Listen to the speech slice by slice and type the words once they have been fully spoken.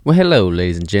Well, hello,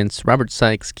 ladies and gents. Robert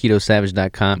Sykes,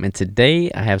 KetoSavage.com, and today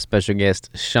I have special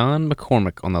guest Sean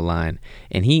Mccormick on the line,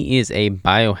 and he is a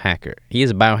biohacker. He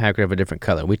is a biohacker of a different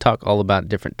color. We talk all about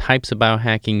different types of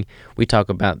biohacking. We talk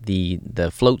about the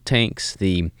float tanks,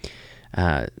 the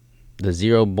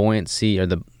zero buoyancy, or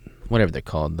the whatever they're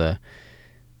called, the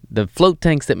float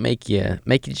tanks that make you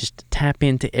just tap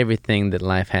into everything that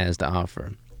life has to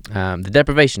offer. The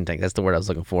deprivation tank, that's the word I was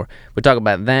looking for. We talk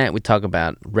about that. We talk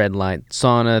about red light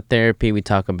sauna therapy. We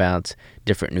talk about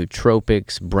different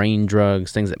nootropics, brain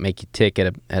drugs, things that make you tick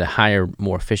at a higher,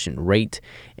 more efficient rate.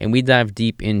 And we dive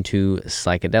deep into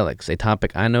psychedelics, a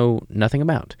topic I know nothing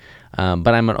about. But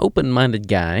I'm an open-minded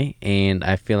guy, and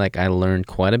I feel like I learned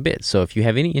quite a bit. So if you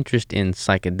have any interest in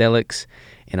psychedelics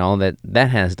and all that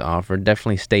has to offer,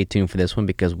 definitely stay tuned for this one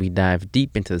because we dive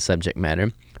deep into the subject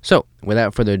matter. So,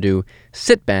 without further ado,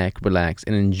 sit back, relax,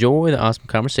 and enjoy the awesome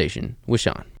conversation with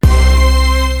Sean.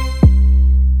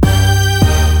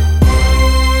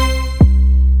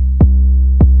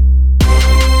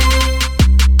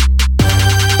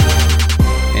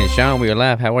 And Sean, we are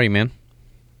live. How are you, man?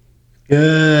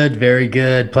 Good, very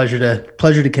good. Pleasure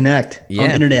to connect on the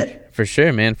internet. For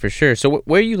sure, man, for sure. So,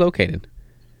 where are you located?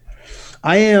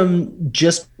 I am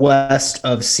just west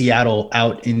of Seattle,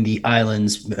 out in the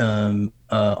islands, on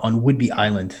Whidbey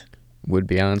Island.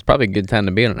 Whidbey Island's probably a good time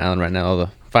to be on an island right now. All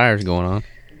the fires going on.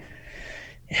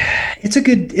 It's a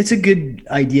good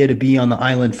idea to be on the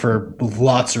island for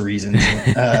lots of reasons,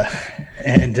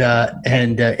 and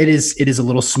it is a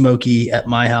little smoky at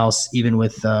my house, even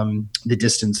with the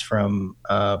distance from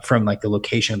like the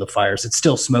location of the fires. It's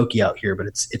still smoky out here, but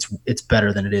it's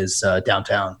better than it is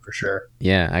downtown for sure.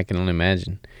 Yeah, I can only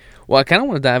imagine. Well, I kind of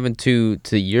want to dive into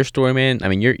your story, man. I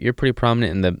mean, you're pretty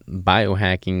prominent in the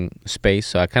biohacking space,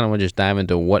 so I kind of want to just dive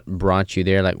into what brought you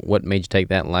there, like what made you take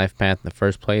that life path in the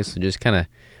first place. So just kind of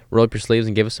roll up your sleeves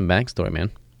and give us some backstory,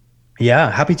 man. Yeah,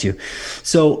 happy to.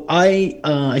 So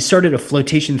I started a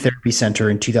flotation therapy center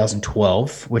in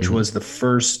 2012, which was the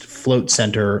first float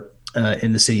center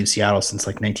in the city of Seattle since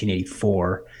like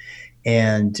 1984,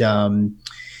 and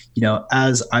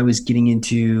as I was getting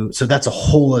into, so that's a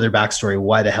whole other backstory,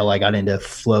 why the hell I got into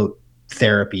float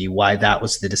therapy, why that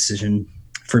was the decision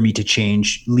for me to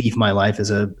leave my life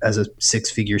as a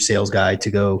 6-figure sales guy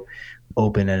to go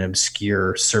open an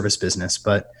obscure service business.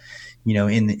 But,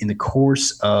 in the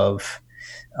course of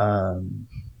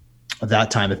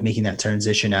that time of making that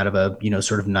transition out of a,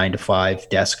 sort of 9-to-5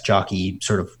 desk jockey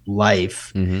sort of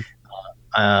life,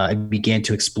 I began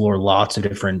to explore lots of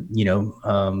different,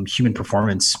 human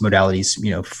performance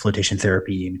modalities, flotation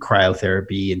therapy and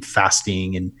cryotherapy and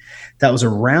fasting. And that was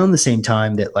around the same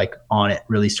time that like On It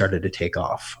really started to take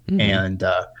off. And,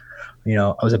 I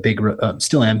was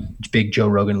still am a big Joe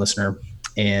Rogan listener,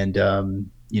 and,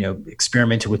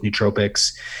 experimented with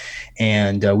nootropics,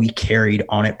 and we carried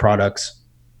On It products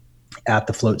at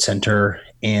the float center.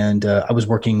 And I was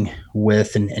working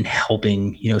with and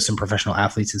helping, some professional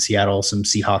athletes in Seattle, some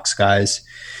Seahawks guys,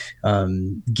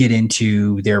 get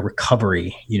into their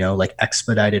recovery, like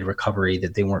expedited recovery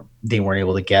that they weren't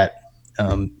able to get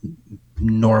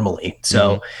normally.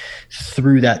 So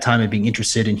through that time of being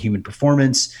interested in human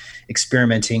performance,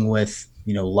 experimenting with,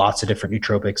 lots of different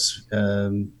nootropics,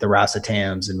 the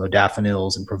racetams and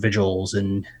modafinils and provigils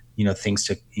and, things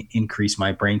to increase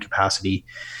my brain capacity.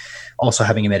 Also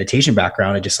having a meditation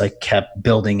background, I just like kept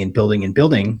building and building and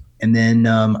building. And then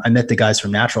I met the guys from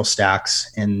Natural Stacks,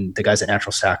 and the guys at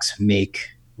Natural Stacks make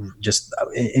just,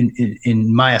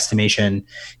 in my estimation,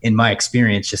 in my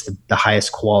experience, just the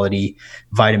highest quality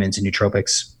vitamins and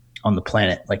nootropics on the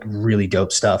planet, like really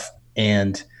dope stuff.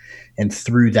 And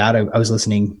through that, I was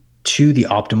listening to the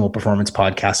Optimal Performance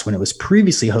podcast when it was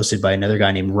previously hosted by another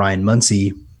guy named Ryan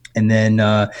Muncie. And then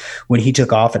when he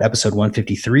took off at episode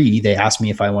 153, they asked me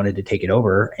if I wanted to take it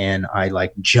over. And I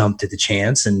like jumped at the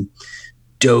chance and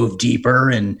dove deeper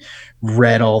and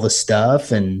read all the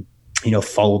stuff and,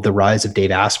 followed the rise of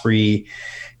Dave Asprey.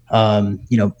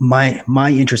 My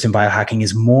interest in biohacking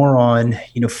is more on,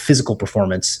 physical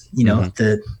performance,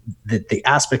 the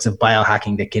aspects of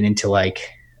biohacking that get into like,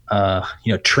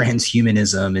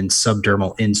 transhumanism and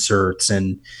subdermal inserts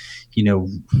and,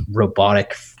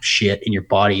 robotic shit in your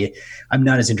body. I'm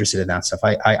not as interested in that stuff.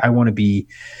 I want to be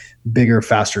bigger,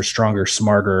 faster, stronger,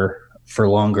 smarter for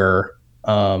longer,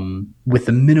 with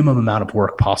the minimum amount of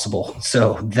work possible.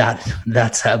 So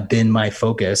that's been my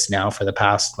focus now for the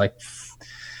past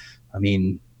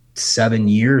 7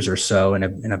 years or so.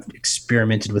 And I've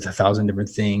experimented with 1,000 different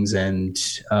things, and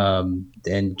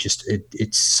just,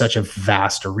 it's such a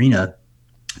vast arena.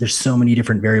 There's so many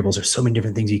different variables. There's so many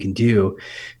different things you can do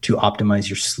to optimize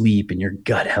your sleep and your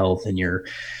gut health and your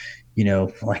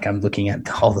like I'm looking at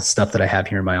all the stuff that I have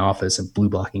here in my office and blue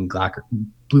blocking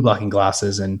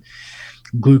glasses and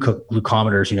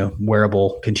glucometers,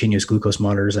 wearable continuous glucose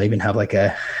monitors. I even have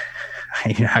I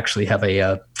actually have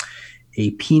a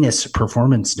penis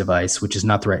performance device, which is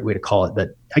not the right way to call it, but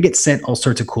I get sent all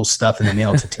sorts of cool stuff in the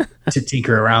mail to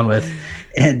tinker around with.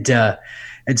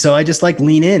 And so I just like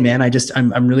lean in, man.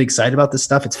 I'm really excited about this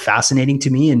stuff. It's fascinating to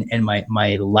me. And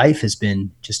my life has been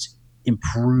just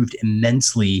improved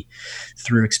immensely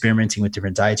through experimenting with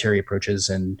different dietary approaches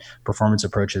and performance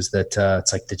approaches that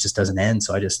it's like that just doesn't end.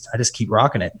 So I just keep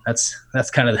rocking it. That's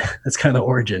kind of the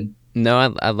origin.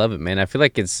 No, I love it, man. I feel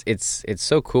like it's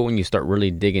so cool when you start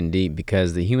really digging deep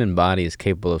because the human body is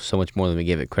capable of so much more than we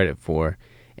give it credit for.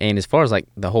 And as far as like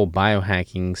the whole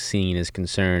biohacking scene is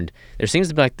concerned, there seems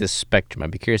to be like this spectrum.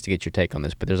 I'd be curious to get your take on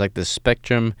this, but there's like this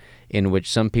spectrum in which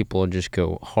some people just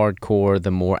go hardcore, the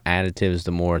more additives,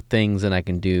 the more things that I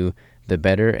can do, the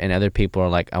better. And other people are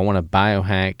like, I want to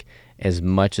biohack as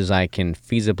much as I can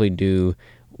feasibly do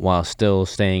while still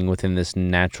staying within this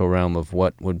natural realm of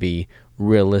what would be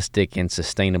realistic and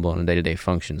sustainable in a day-to-day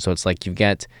function. So it's like you've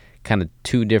got kind of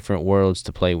two different worlds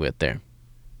to play with there.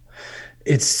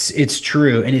 It's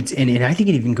true, and I think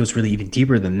it even goes really even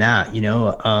deeper than that.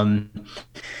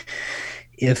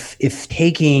 If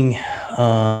taking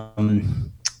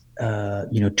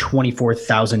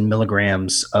 24,000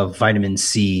 milligrams of vitamin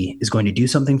C is going to do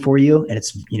something for you, and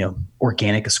it's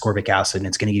organic ascorbic acid, and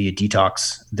it's going to give you a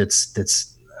detox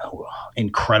that's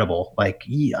incredible. Like,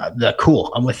 yeah,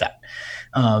 cool, I'm with that.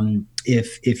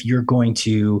 If you're going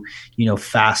to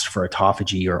fast for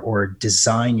autophagy or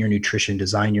design your nutrition,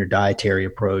 design your dietary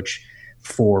approach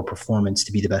for performance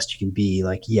to be the best you can be,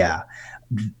 like, yeah,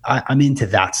 I'm into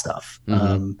that stuff.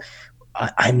 Mm-hmm.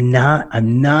 I'm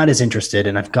not as interested,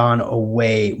 and I've gone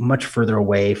away, much further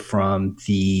away from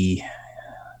the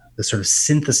sort of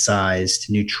synthesized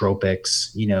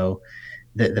nootropics,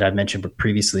 that I've mentioned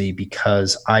previously,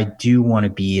 because I do want to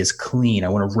be as clean. I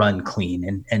want to run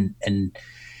clean, and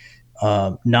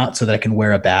not so that I can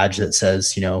wear a badge that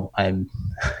says, I'm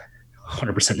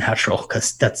 100% natural,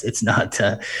 because it's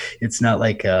not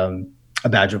like a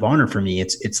badge of honor for me.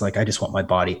 It's like I just want my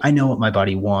body. I know what my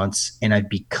body wants, and I've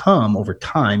become, over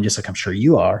time, just like I'm sure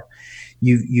you are,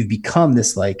 you've become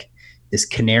this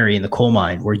canary in the coal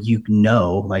mine, where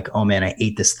like, oh man, I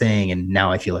ate this thing and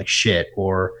now I feel like shit,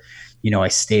 or I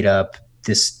stayed up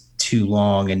this too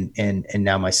long, and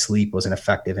now my sleep wasn't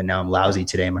effective, and now I'm lousy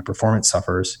today and my performance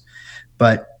suffers.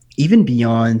 But even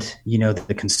beyond,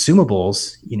 the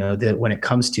consumables, that when it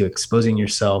comes to exposing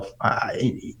yourself,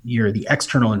 the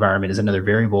external environment is another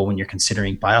variable when you're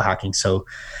considering biohacking. So,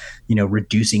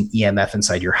 reducing EMF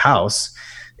inside your house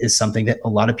is something that a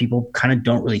lot of people kind of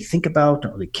don't really think about,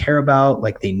 don't really care about.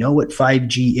 Like, they know what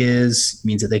 5G is, it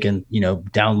means that they can,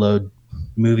 download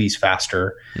movies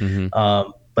faster.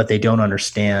 Mm-hmm. But they don't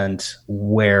understand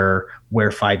where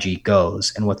 5G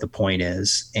goes and what the point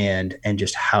is, and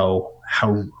just how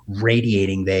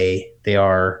radiating they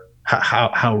are,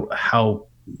 how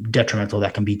detrimental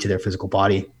that can be to their physical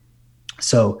body.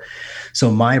 So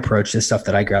my approach, the stuff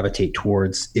that I gravitate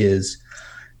towards, is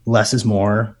less is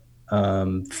more.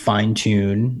 Fine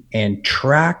tune and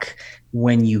track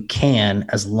when you can,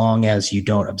 as long as you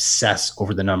don't obsess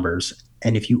over the numbers.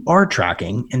 And if you are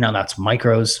tracking, and now that's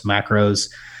micros, macros,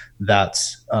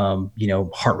 that's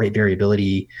heart rate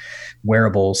variability,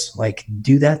 wearables, like,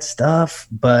 do that stuff,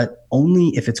 but only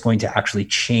if it's going to actually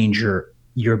change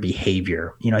your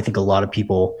behavior. I think a lot of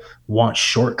people want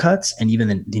shortcuts, and even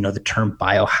the term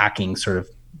biohacking sort of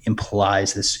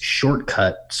implies this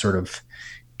shortcut, sort of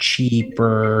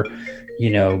cheaper,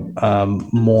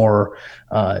 more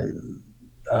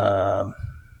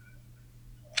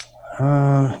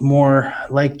more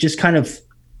like just kind of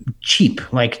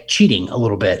cheap, like cheating a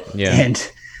little bit. Yeah.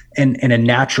 And a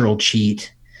natural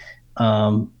cheat,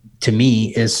 to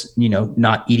me, is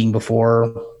not eating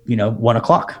before 1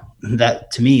 o'clock. That,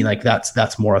 to me, like,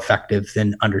 that's more effective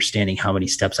than understanding how many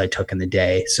steps I took in the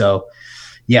day. So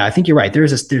yeah, I think you're right.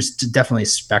 There's definitely a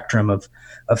spectrum of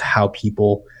how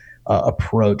people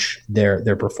approach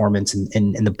their performance,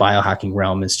 and the biohacking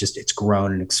realm it's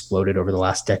grown and exploded over the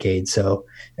last decade. So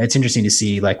it's interesting to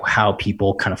see, like, how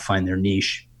people kind of find their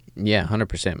niche. Yeah,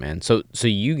 100%, man. So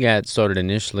you got started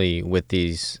initially with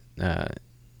these,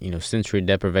 sensory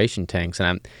deprivation tanks,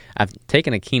 and I've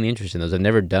taken a keen interest in those. I've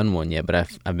never done one yet, but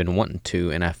I've been wanting to,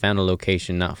 and I found a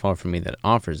location not far from me that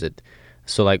offers it.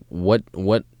 So, like, what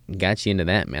got you into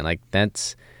that, man? Like,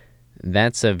 that's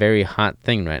a very hot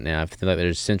thing right now. I feel like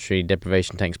there's sensory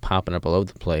deprivation tanks popping up all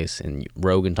over the place, and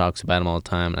Rogan talks about them all the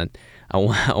time. And I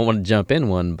want to jump in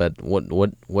one, but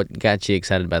what got you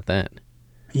excited about that?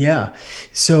 Yeah.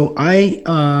 So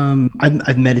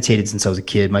I've meditated since I was a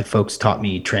kid. My folks taught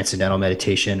me transcendental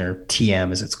meditation, or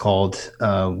TM as it's called,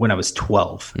 when I was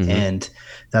 12, Mm-hmm. and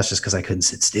that's just because I couldn't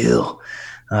sit still.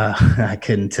 I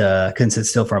couldn't sit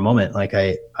still for a moment. Like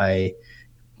I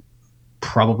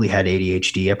probably had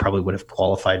ADHD. I probably would have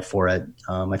qualified for it.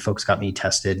 My folks got me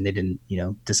tested, and they didn't,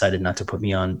 decided not to put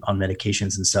me on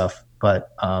medications and stuff.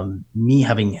 But me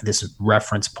having this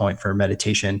reference point for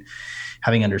meditation,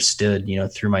 having understood,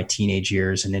 through my teenage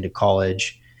years and into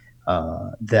college,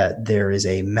 that there is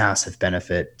a massive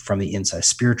benefit from the inside,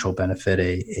 spiritual benefit,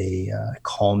 a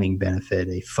calming benefit,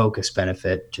 a focus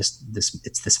benefit. Just this,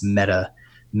 it's this meta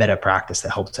practice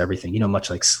that helps everything. Much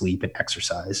like sleep and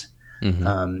exercise.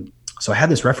 Mm-hmm. So I had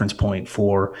this reference point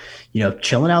for,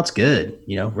 chilling out's good,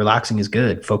 relaxing is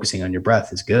good, focusing on your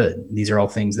breath is good. These are all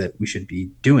things that we should be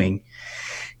doing.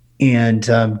 And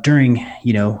during,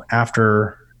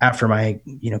 after my,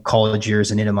 college years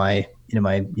and into my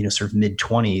sort of mid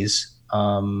 20s,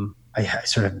 I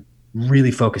sort of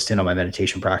really focused in on my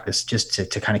meditation practice, just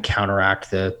to kind of counteract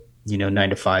the, 9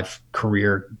 to 5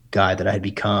 career guy that I had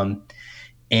become.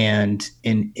 And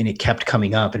it kept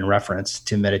coming up in reference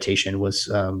to meditation was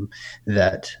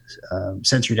that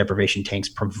sensory deprivation tanks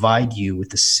provide you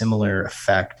with a similar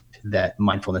effect that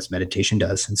mindfulness meditation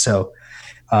does. And so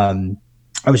um,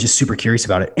 I was just super curious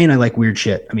about it, and I like weird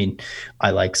shit. I mean,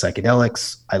 I like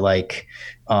psychedelics.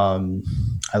 Um,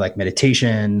 I like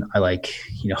meditation. I like,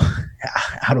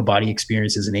 out of body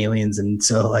experiences and aliens. And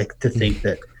so, like, to think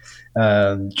that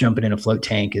jumping in a float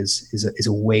tank is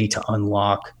a way to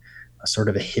unlock a sort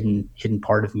of a hidden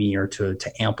part of me, or to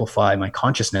amplify my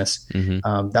consciousness.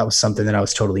 Mm-hmm. That was something that I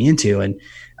was totally into, and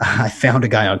I found a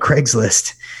guy on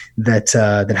Craigslist that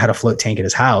had a float tank at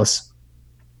his house.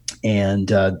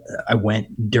 And I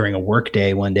went during a work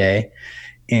day one day,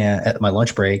 and at my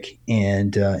lunch break,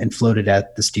 and floated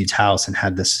at this dude's house and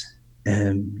had this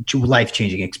life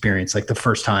changing experience. Like the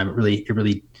first time, it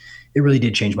really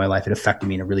did change my life. It affected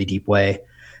me in a really deep way.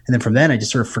 And then from then, I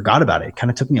just sort of forgot about it. It kind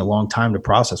of took me a long time to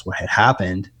process what had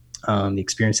happened, the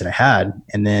experience that I had.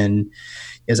 And then,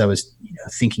 as I was,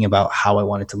 thinking about how I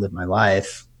wanted to live my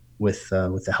life with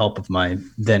the help of my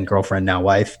then girlfriend, now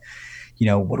wife,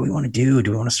 what do we want to do?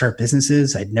 Do we want to start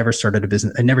businesses? I'd never started a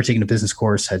business. I'd never taken a business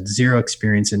course, had zero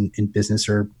experience in business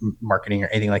or marketing or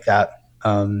anything like that.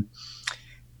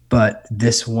 But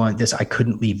I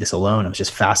couldn't leave this alone. I was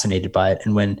just fascinated by it.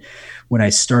 And when I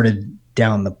started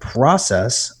down the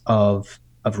process of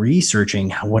researching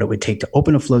what it would take to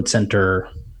open a float center,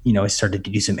 I started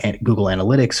to do some Google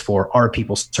analytics for, are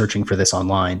people searching for this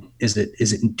online?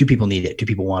 Do people need it? Do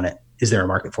people want it? Is there a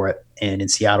market for it? And in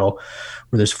Seattle,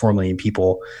 where there's 4 million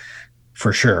people,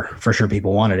 for sure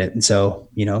people wanted it. And so,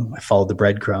 I followed the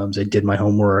breadcrumbs. I did my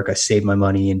homework. I saved my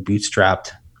money and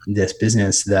bootstrapped this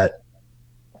business that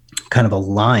kind of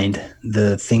aligned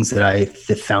the things that I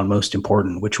found most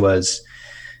important, which was,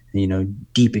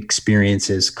 deep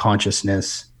experiences,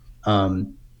 consciousness,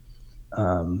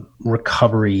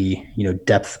 recovery,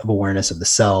 depth of awareness of the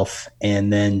self,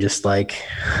 and then just like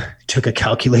took a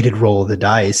calculated roll of the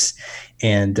dice,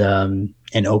 and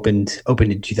opened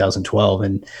in 2012.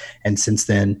 And since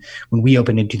then, when we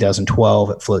opened in 2012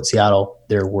 at Float Seattle,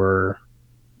 there were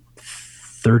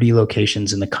 30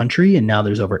 locations in the country, and now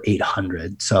there's over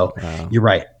 800. So Wow. you're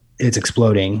right, it's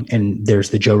exploding, and there's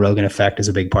the Joe Rogan effect is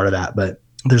a big part of that, but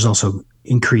there's also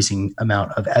increasing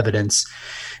amount of evidence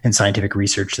and scientific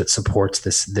research that supports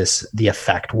the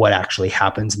effect, what actually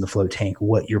happens in the float tank,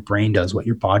 what your brain does, what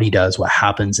your body does, what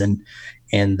happens, and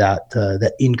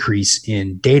that increase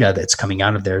in data that's coming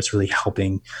out of there is really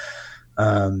helping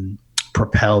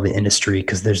propel the industry,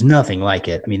 because there's nothing like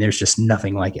it. I mean, there's just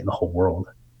nothing like it in the whole world.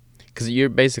 Because you're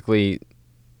basically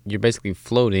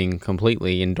floating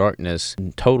completely in darkness,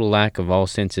 total lack of all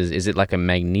senses. Is it like a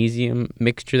magnesium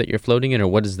mixture that you're floating in, or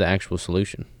what is the actual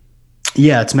solution?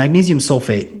 Yeah, it's magnesium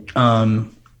sulfate,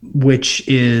 which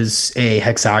is a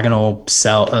hexagonal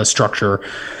cell structure,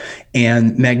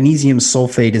 and magnesium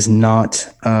sulfate is not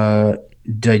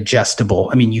digestible.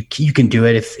 I mean, you can do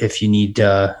it if you need.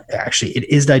 Actually, it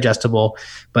is digestible,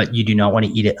 but you do not want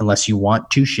to eat it unless you want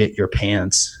to shit your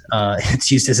pants.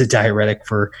 It's used as a diuretic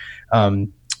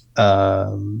um,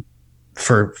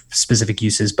 for specific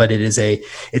uses, but it's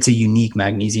a unique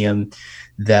magnesium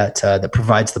that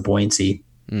provides the buoyancy.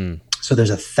 Mm. So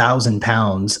there's 1,000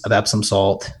 pounds of Epsom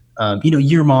salt.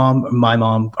 Your mom, my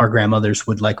mom, our grandmothers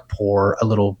would like pour a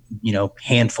little,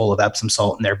 handful of Epsom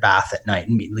salt in their bath at night.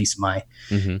 At least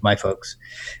Mm-hmm. my folks.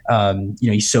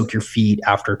 You soak your feet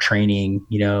after training,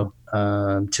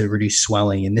 to reduce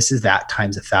swelling. And this is that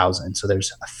times 1,000. So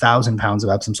there's 1,000 pounds of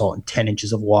Epsom salt in 10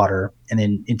 inches of water, and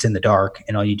then it's in the dark.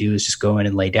 And all you do is just go in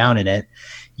and lay down in it.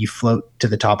 You float to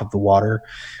the top of the water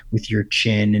with your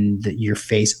chin and your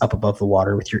face up above the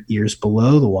water with your ears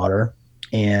below the water.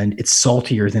 And it's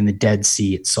saltier than the Dead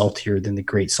Sea. It's saltier than the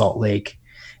Great Salt Lake.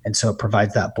 And so it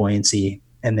provides that buoyancy.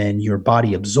 And then your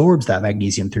body absorbs that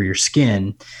magnesium through your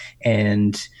skin.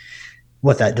 And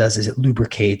what that does is it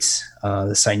lubricates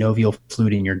the synovial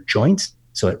fluid in your joints.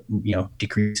 So it,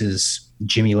 decreases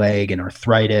jimmy leg and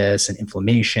arthritis and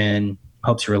inflammation,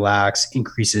 helps you relax,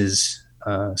 increases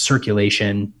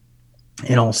circulation,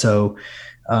 and also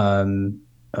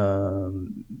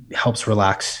helps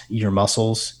relax your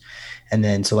muscles. And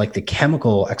then, so like the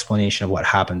chemical explanation of what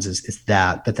happens is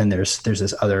that, but then there's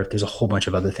a whole bunch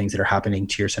of other things that are happening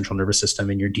to your central nervous system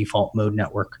and your default mode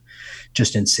network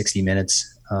just in 60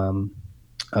 minutes of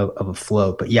a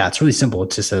float. But yeah, it's really simple.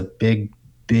 It's just a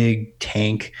big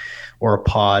tank or a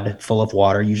pod full of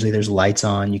water. Usually there's lights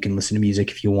on. You can listen to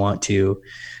music if you want to.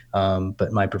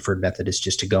 But my preferred method is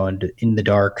just to go in the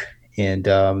dark and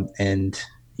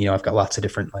I've got lots of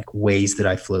different like ways that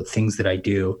I float, things that I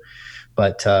do.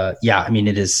 But yeah, I mean,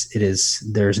 it is,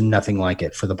 there's nothing like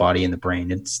it for the body and the brain.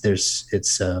 It's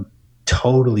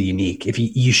totally unique. If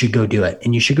you should go do it,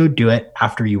 and you should go do it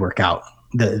after you work out.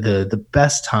 The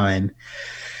best time.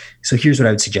 So here's what I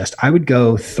would suggest. I would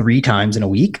go 3 times in a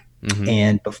week. Mm-hmm.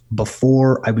 And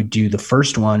before I would do the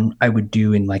first one, I would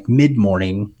do in like mid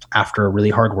morning after a really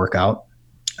hard workout.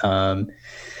 And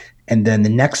then the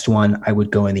next one I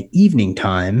would go in the evening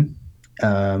time,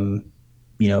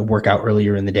 work out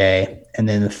earlier in the day. And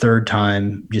then the third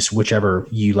time, just whichever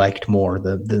you liked more,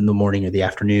 the morning or the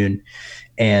afternoon,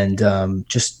 and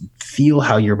just feel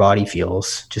how your body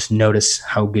feels. Just notice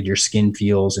how good your skin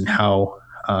feels and how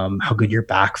good your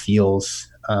back feels,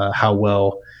 how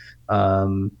well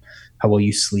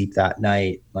you sleep that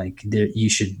night. Like you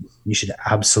should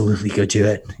absolutely go do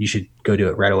it. You should go do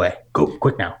it right away. Go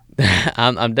quick now.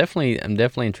 I'm definitely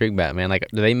intrigued by it, man. Like,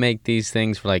 do they make these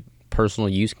things for like personal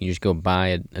use? Can you just go buy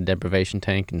a deprivation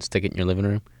tank and stick it in your living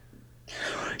room?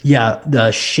 Yeah,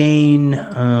 the Shane,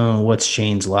 what's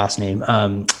Shane's last name?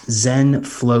 Zen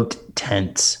Float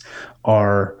tents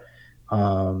are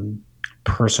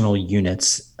personal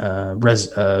units,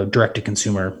 direct to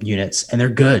consumer units, and they're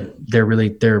good. They're really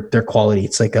they're quality.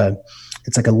 It's like a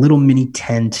little mini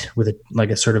tent with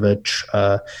a sort of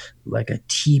like a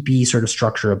teepee sort of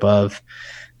structure above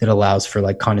that allows for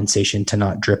like condensation to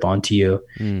not drip onto you.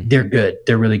 They're good.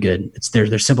 They're really good.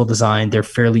 They're simple design. They're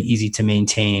fairly easy to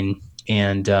maintain,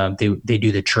 and they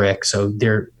do the trick. So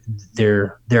they're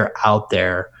out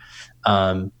there,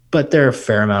 but they're a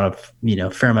fair amount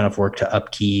of work to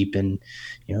upkeep, and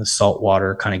salt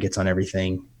water kind of gets on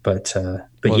everything. But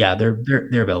yeah,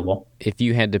 they're available. If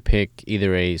you had to pick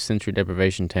either a sensory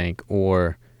deprivation tank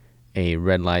or a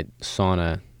red light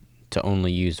sauna to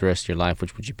only use the rest of your life,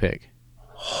 which would you pick?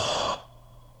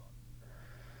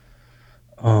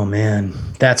 Oh man,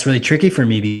 that's really tricky for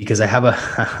me because I have a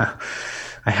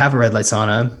I have a red light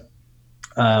sauna.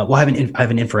 Well, I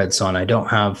have an infrared sauna. I don't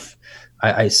have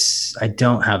I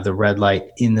don't have the red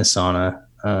light in the sauna.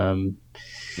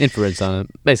 Infrared sauna,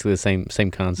 basically the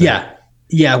same concept.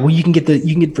 Yeah. Well, you can get the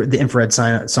infrared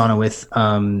sauna with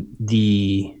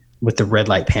the red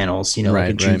light panels.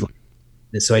 Right.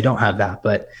 So I don't have that,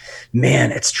 but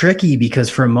man, it's tricky because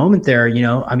for a moment there,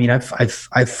 I mean,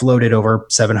 I've floated over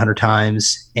 700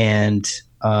 times, and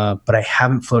but I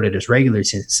haven't floated as regularly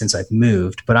since I've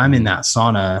moved. But I'm in that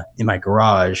sauna in my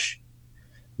garage,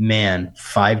 man,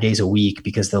 5 days a week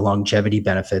because the longevity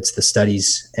benefits, the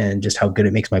studies, and just how good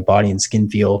it makes my body and skin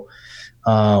feel.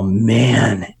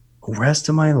 Man, rest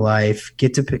of my life,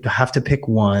 have to pick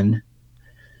one.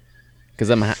 Because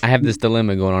I have this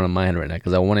dilemma going on in my head right now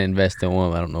because I want to invest in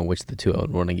one, but I don't know which of the two I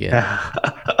would want to get.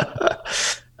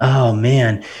 Oh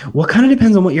man, well, kind of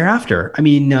depends on what you're after. I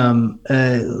mean,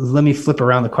 let me flip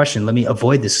around the question. Let me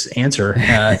avoid this answer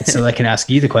so I can ask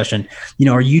you the question.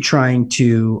 Are you trying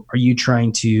to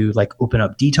like open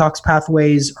up detox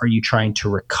pathways? Are you trying to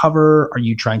recover? Are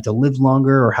you trying to live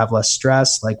longer or have less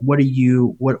stress? Like, what are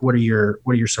your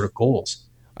sort of goals?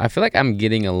 I feel like I'm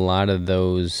getting a lot of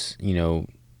those,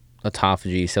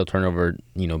 autophagy, cell turnover,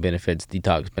 benefits,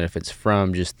 detox benefits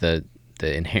from just the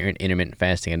inherent intermittent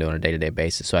fasting I do on a day-to-day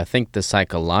basis. So I think the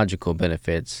psychological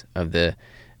benefits of the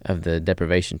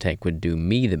deprivation tank would do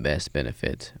me the best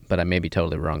benefit, but I may be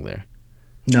totally wrong there.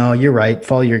 No, you're right.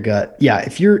 Follow your gut. Yeah,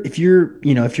 if you're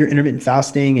intermittent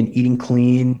fasting and eating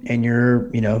clean, and your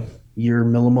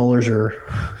millimolars are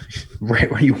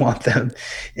right where you want them,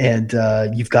 and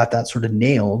you've got that sort of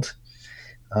nailed,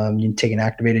 You can take an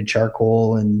activated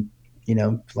charcoal, and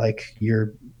like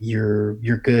you're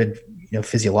good,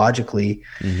 physiologically.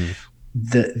 Mm-hmm.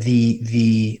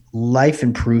 The life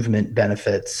improvement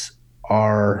benefits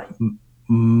are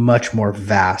much more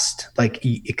vast. Like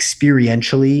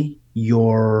experientially,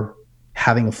 your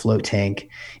having a float tank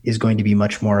is going to be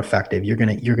much more effective. You're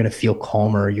gonna feel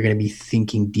calmer. You're gonna be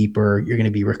thinking deeper. You're gonna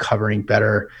be recovering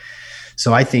better.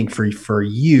 So I think for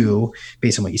you,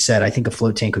 based on what you said, I think a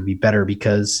float tank would be better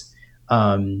because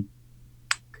um,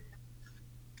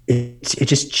 it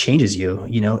just changes you.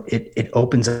 It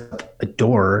opens up a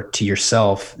door to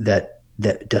yourself that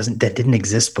didn't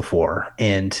exist before,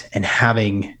 and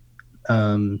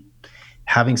um,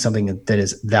 having something that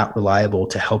is that reliable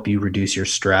to help you reduce your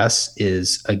stress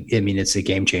it's a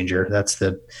game changer. That's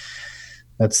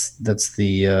that's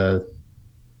the uh,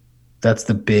 that's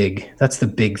the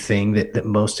big thing that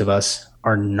most of us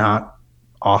are not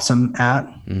awesome at,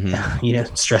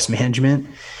 Mm-hmm. stress management.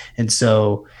 And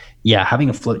so, yeah, having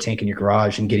a float tank in your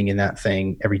garage and getting in that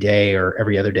thing every day or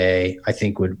every other day, I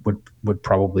think would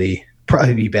probably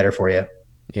be better for you.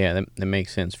 Yeah, that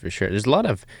makes sense for sure. There's a lot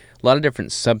of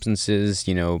different substances,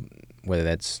 whether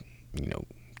that's, you know,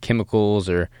 chemicals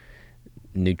or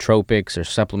nootropics or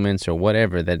supplements or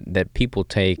whatever that people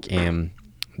take, and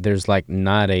there's like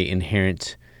not a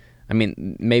inherent, I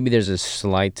mean, maybe there's a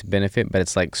slight benefit, but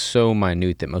it's like so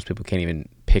minute that most people can't even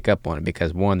pick up on it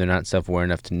because one, they're not self-aware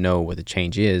enough to know what the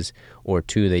change is, or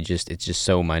two, it's just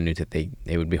so minute that they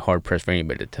would be hard pressed for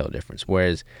anybody to tell the difference.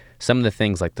 Whereas some of the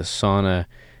things like the sauna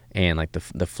and like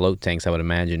the float tanks, I would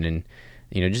imagine, and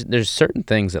just there's certain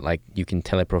things that like you can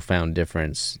tell a profound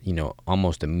difference,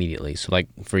 almost immediately. So like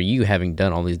for you, having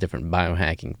done all these different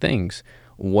biohacking things,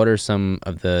 what are some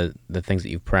of the things that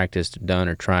you've practiced, done,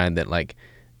 or tried that like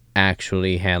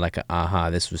actually had like a aha,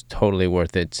 this was totally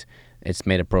worth it. It's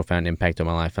made a profound impact on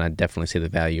my life, and I definitely see the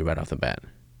value right off the bat.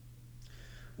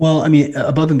 Well, I mean,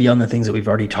 above and beyond the things that we've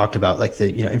already talked about, like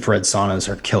the infrared saunas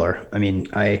are killer. I mean,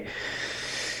 I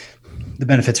the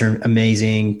benefits are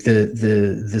amazing.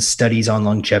 The studies on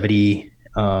longevity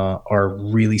are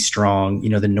really strong. The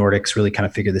Nordics really kind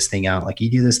of figure this thing out. Like you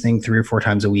do this thing 3 or 4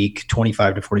 times a week,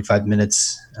 25 to 45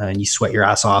 minutes, and you sweat your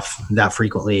ass off that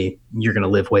frequently, you're going to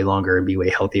live way longer and be way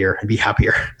healthier and be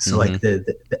happier. So Mm-hmm. like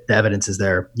the evidence is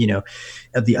there.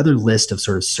 The other list of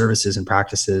sort of services and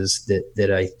practices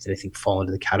that I think fall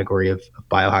into the category of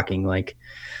biohacking, like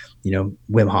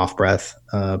Wim Hof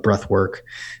breath work.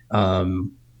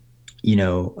 Um, you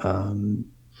know, um,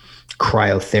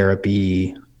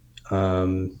 Cryotherapy,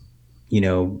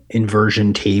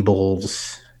 inversion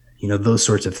tables, those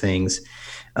sorts of things.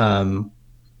 Um,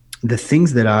 the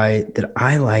things that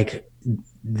I like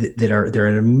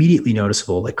they're immediately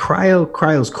noticeable. Like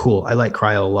cryo's cool. I like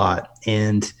cryo a lot,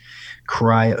 and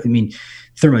cryo. I mean,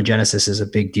 thermogenesis is a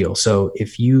big deal. So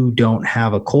if you don't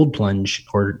have a cold plunge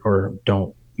or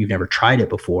don't you've never tried it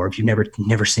before, if you've never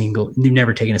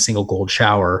taken a single cold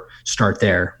shower, start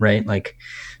there, right? Like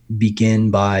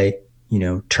begin by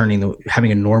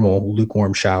having a normal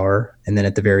lukewarm shower, and then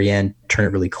at the very end turn it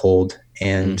really cold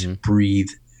and Mm-hmm. breathe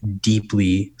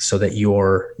deeply so that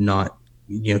you're not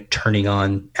turning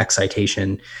on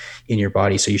excitation in your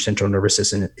body, so your central nervous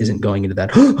system isn't going into that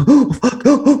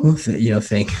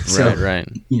thing. So Right, right.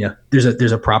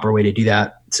 there's a proper way to do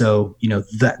that. So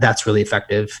that's really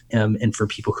effective. And for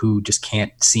people who just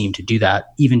can't seem to do that,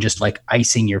 even just like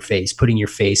icing your face, putting your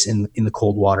face in the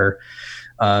cold water,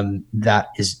 that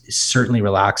is certainly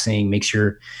relaxing, makes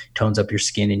your tones up your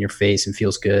skin and your face and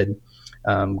feels good.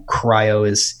 Cryo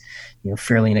is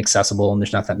fairly inaccessible, and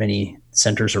there's not that many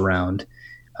centers around.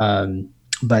 Um,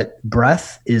 but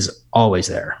breath is always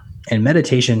there, and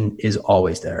meditation is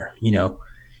always there.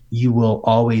 You will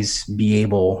always be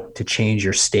able to change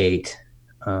your state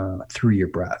through your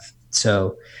breath.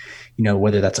 So,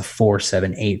 whether that's a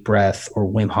 4-7-8 breath, or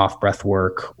Wim Hof breath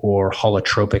work, or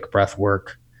holotropic breath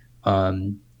work,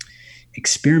 um,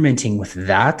 experimenting with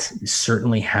that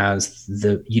certainly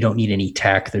you don't need any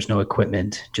tech. There's no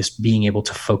equipment, just being able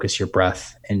to focus your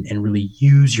breath and really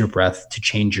use your breath to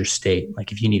change your state.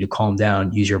 Like if you need to calm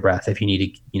down, use your breath. If you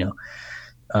need to,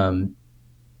 um,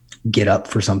 get up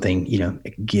for something,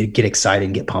 get excited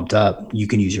and get pumped up, you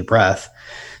can use your breath.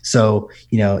 So,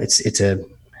 it's a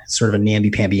sort of a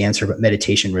namby-pamby answer, but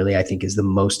meditation really, I think, is the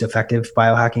most effective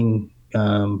biohacking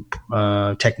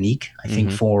technique. I think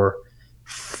Mm-hmm.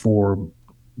 for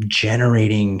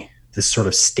generating the sort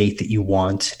of state that you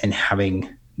want and having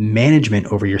management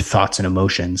over your thoughts and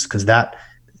emotions, because that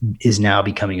is now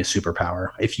becoming a superpower.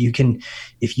 If you can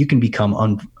become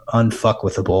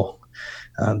unfuckwithable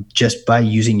just by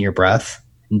using your breath,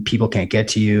 and people can't get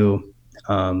to you.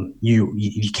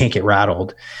 you can't get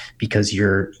rattled because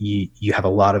you have a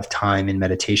lot of time in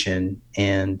meditation,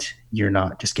 and you're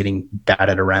not just getting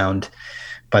batted around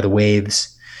by the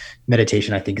waves.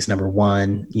 Meditation, I think, is number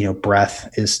one. Breath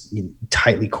is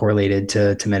tightly correlated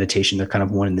to meditation. They're kind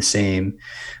of one and the same.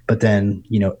 But then,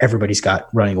 everybody's got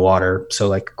running water. So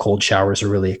like cold showers are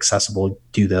really accessible.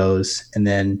 Do those. And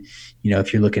then,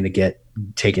 if you're looking to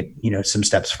take it, some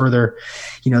steps further,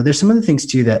 there's some other things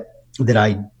too that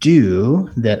I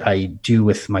do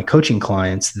with my coaching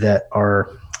clients that are,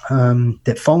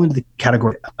 that fall into the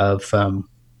category of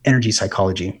energy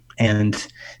psychology. And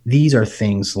these are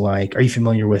things like, are you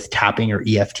familiar with tapping or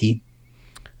EFT?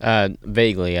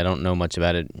 Vaguely, I don't know much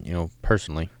about it,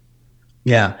 personally.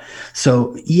 Yeah.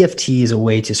 So EFT is a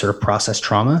way to sort of process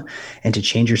trauma and to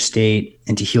change your state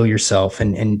and to heal yourself.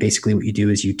 And basically what you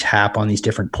do is you tap on these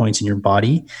different points in your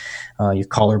body, your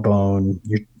collarbone,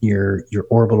 your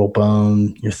orbital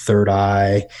bone, your third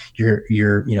eye,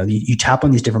 you tap on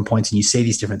these different points and you say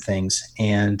these different things.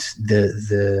 And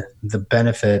the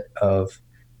benefit of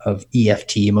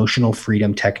EFT, emotional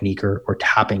freedom technique, or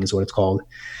tapping is what it's called.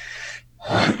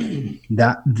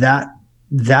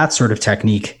 That sort of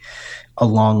technique,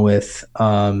 along with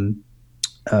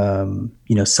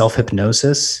self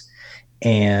hypnosis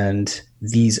and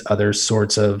these other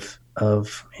sorts of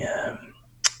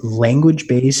language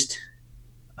based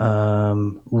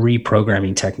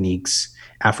reprogramming techniques,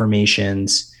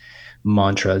 affirmations,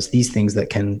 mantras, these things that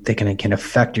can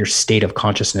affect your state of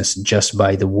consciousness just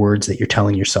by the words that you're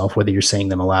telling yourself, whether you're saying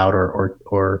them aloud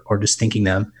or just thinking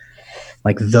them.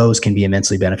 Like those can be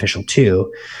immensely beneficial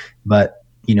too. But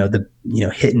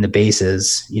hitting the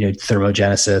bases,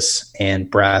 thermogenesis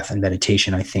and breath and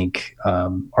meditation, I think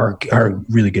are a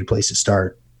really good place to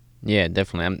start. Yeah,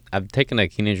 definitely. I've taken a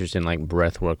keen interest in like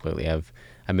breath work lately. I've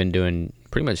been doing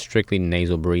pretty much strictly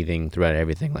nasal breathing throughout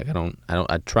everything. Like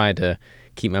I try to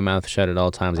keep my mouth shut at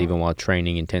all times, even while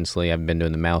training intensely. I've been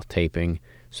doing the mouth taping,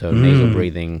 so nasal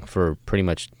breathing for pretty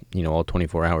much all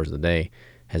 24 hours of the day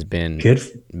has been good.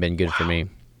 Been good for me.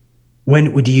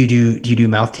 When do you do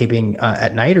mouth taping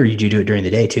at night, or do you do it during the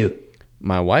day too?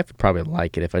 My wife would probably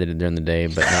like it if I did it during the day,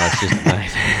 but no, it's just at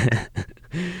night.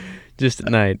 Just at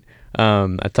night.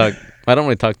 I don't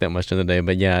really talk that much during the day,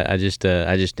 but yeah, I just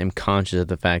am conscious of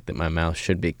the fact that my mouth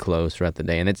should be closed throughout the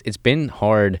day, and it's been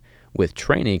hard with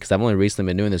training because I've only recently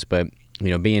been doing this, but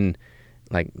being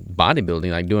like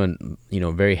bodybuilding, like doing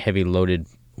very heavy loaded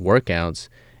workouts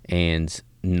and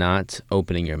not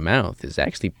opening your mouth is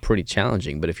actually pretty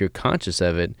challenging. But if you're conscious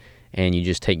of it and you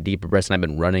just take deeper breaths, and I've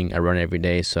been running, I run every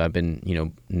day, so I've been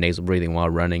nasal breathing while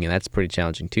running, and that's pretty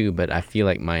challenging too. But I feel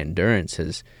like my endurance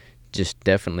has just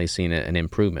definitely seen an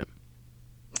improvement.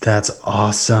 That's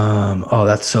awesome. Oh,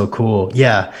 that's so cool.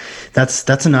 Yeah,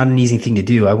 that's not an easy thing to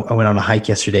do. I went on a hike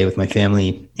yesterday with my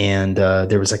family, and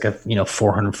there was like a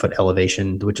 400-foot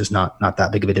elevation, which is not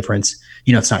that big of a difference.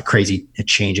 It's not crazy a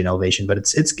change in elevation, but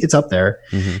it's up there.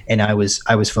 Mm-hmm. And I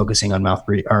was focusing on mouth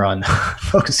breathing, or on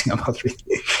focusing on mouth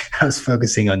breathing. I was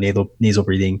focusing on nasal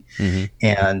breathing, Mm-hmm.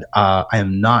 and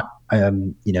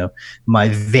my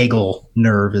vagal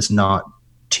nerve is not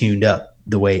tuned up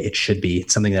the way it should be.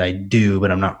 It's something that I do,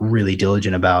 but I'm not really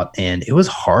diligent about. And it was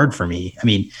hard for me. I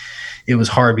mean, it was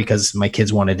hard because my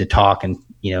kids wanted to talk and,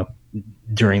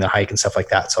 during the hike and stuff like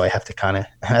that. So I have to I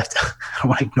don't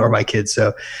want to ignore my kids.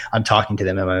 So I'm talking to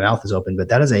them and my mouth is open, but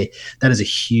that is a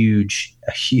huge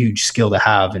skill to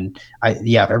have. And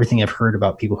everything I've heard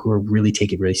about people who really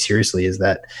take it really seriously is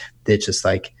that it's just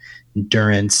like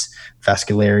endurance,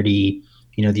 vascularity,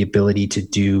 the ability to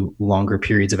do longer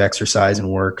periods of exercise and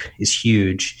work is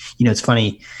huge. It's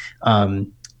funny.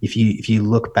 If you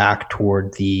look back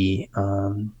toward the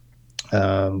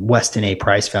Weston A.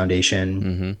 Price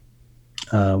Foundation,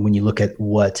 when you look at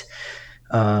what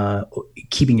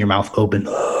keeping your mouth open,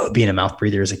 being a mouth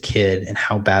breather as a kid, and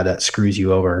how bad that screws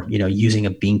you over, using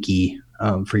a binky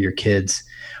for your kids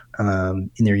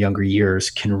in their younger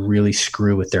years can really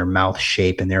screw with their mouth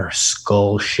shape and their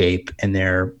skull shape and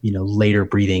their later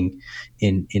breathing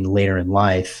in later in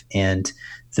life. And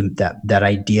that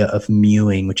idea of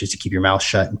mewing, which is to keep your mouth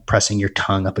shut and pressing your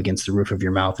tongue up against the roof of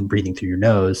your mouth and breathing through your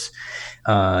nose,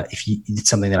 it's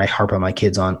something that I harp on my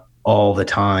kids on all the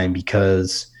time,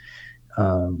 because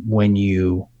when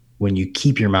you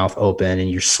keep your mouth open and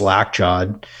you're slack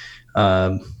jawed,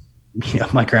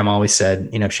 my grandma always said,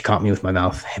 if she caught me with my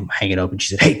mouth hanging open,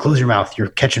 she said, "Hey, close your mouth. You're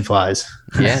catching flies."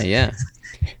 Yeah.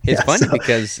 It's funny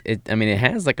because it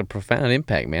has like a profound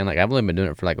impact, man. Like I've only been doing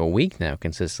it for like a week now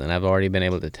consistently. I've already been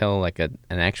able to tell like an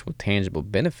actual tangible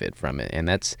benefit from it. And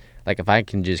that's like, if I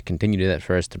can just continue to do that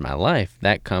for the rest of my life,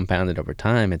 that compounded over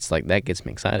time, it's like, that gets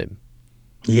me excited.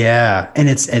 Yeah, and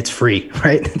it's free,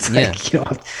 right? It's Yeah. like you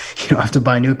don't have to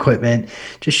buy new equipment.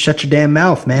 Just shut your damn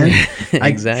mouth, man. I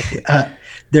Exactly. I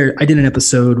did an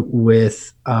episode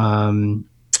with PJ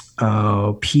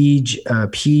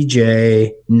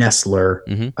Nestler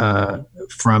Hmm.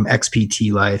 from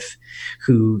XPT Life,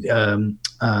 who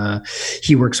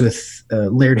he works with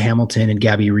Laird Hamilton and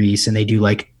Gabby Reese, and they do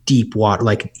like deep water,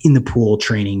 like in the pool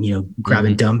training,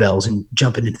 grabbing Hmm. dumbbells and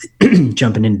jumping into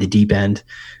jumping into the deep end.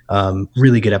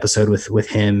 Really good episode with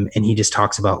him, and he just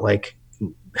talks about like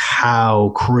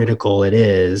how critical it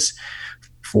is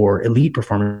for elite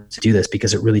performers to do this,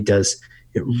 because it really does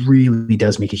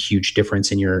make a huge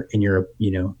difference in your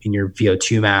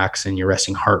VO2 max and your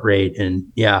resting heart rate. And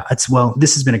yeah,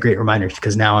 this has been a great reminder,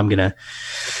 because now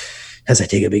as I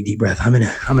take a big deep breath, I'm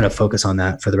gonna focus on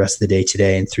that for the rest of the day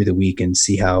today and through the week, and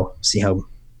see how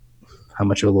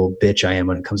much of a little bitch I am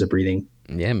when it comes to breathing.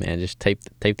 Yeah, man. Just tape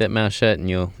that mouth shut, and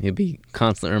you'll be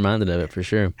constantly reminded of it for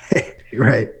sure.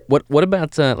 Right. What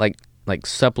about like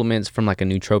supplements from like a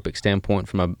nootropic standpoint,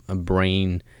 from a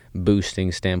brain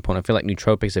boosting standpoint? I feel like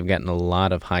nootropics have gotten a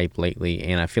lot of hype lately,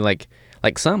 and I feel like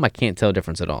some I can't tell a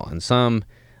difference at all, and some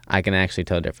I can actually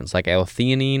tell a difference. Like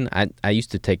L-theanine, I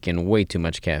used to take in way too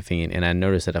much caffeine, and I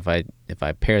noticed that if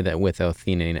I pair that with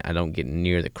L-theanine, I don't get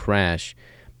near the crash,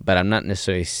 but I'm not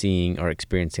necessarily seeing or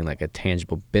experiencing like a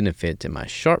tangible benefit to my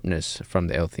sharpness from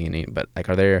the L-theanine. But like,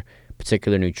 are there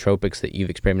particular nootropics that you've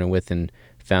experimented with and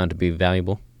found to be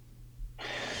valuable?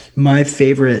 My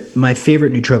favorite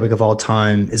nootropic of all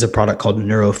time is a product called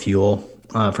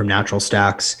Neurofuel from Natural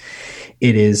Stacks.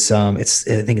 I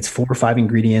think it's 4 or 5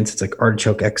 ingredients. It's like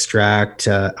artichoke extract,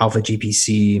 alpha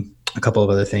GPC, a couple of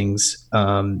other things.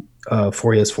 Foriolus,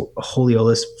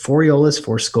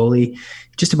 forscoli,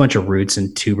 just a bunch of roots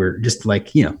and tuber, just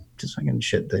fucking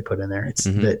shit they put in there.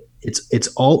 Mm-hmm. It's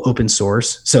all open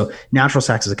source. So Natural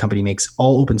Stacks as a company makes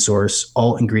all open source,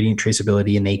 all ingredient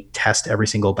traceability, and they test every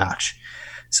single batch.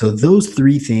 So those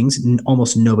three things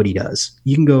almost nobody does.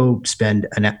 You can spend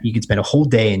a whole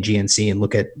day in GNC and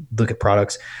look at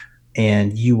products,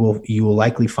 and you will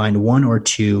likely find one or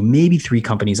two, maybe three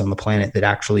companies on the planet that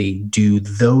actually do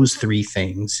those three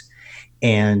things.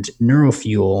 And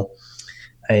Neurofuel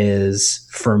is,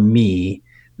 for me,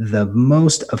 the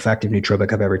most effective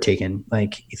nootropic I've ever taken.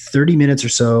 Like 30 minutes or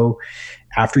so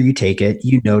after you take it,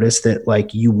 you notice that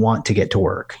like you want to get to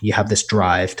work. You have this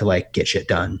drive to like get shit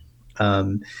done.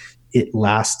 Um, it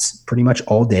lasts pretty much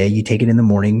all day. You take it in the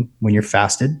morning when you're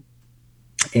fasted,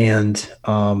 and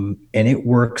it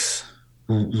works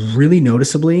really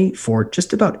noticeably for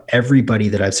just about everybody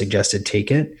that I've suggested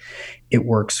take it. It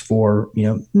works for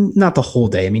not the whole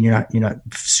day. I mean, you're not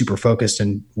super focused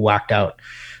and whacked out,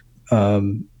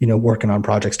 working on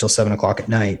projects till 7 o'clock at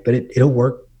night, but it'll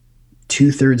work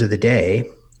 2/3 of the day.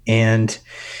 And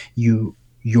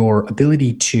your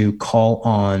ability to call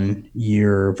on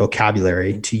your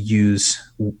vocabulary to use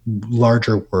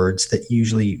larger words that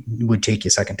usually would take you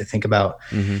a second to think about,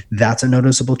 Mm-hmm. that's a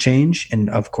noticeable change. And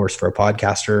of course, for a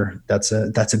podcaster, that's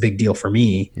a big deal for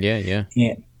me. Yeah, yeah.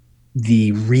 And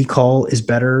the recall is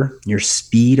better, your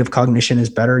speed of cognition is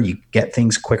better, you get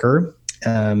things quicker,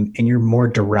 and you're more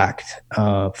direct.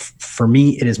 For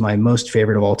me, it is my most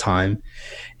favorite of all time.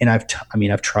 And I've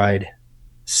tried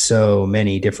so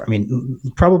many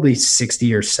different, probably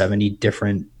 60 or 70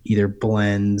 different either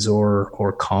blends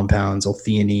or compounds,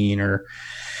 L-theanine or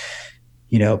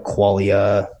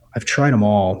qualia. I've tried them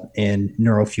all, and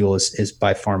Neurofuel is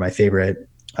by far my favorite.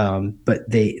 But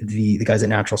the guys at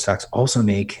Natural Stacks also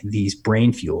make these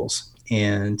brain fuels,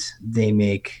 and they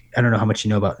make, I don't know how much you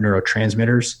know about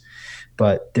neurotransmitters,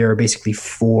 but there are basically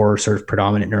four sort of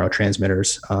predominant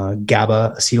neurotransmitters: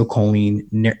 GABA, acetylcholine,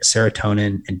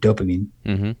 serotonin, and dopamine.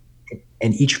 Mm-hmm.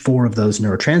 And each four of those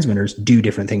neurotransmitters do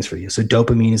different things for you. So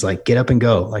dopamine is like, get up and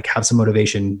go, like have some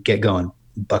motivation, get going,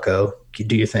 bucko,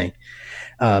 do your thing.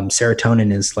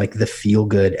 Serotonin is like the feel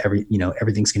good,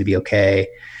 everything's going to be okay.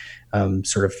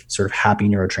 Sort of happy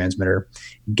neurotransmitter.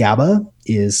 GABA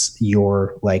is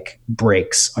your like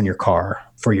brakes on your car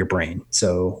for your brain.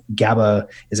 So GABA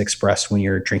is expressed when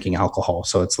you're drinking alcohol.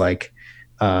 So it's like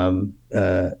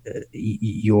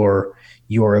your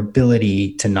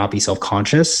ability to not be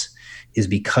self-conscious is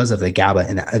because of the GABA,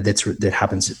 and that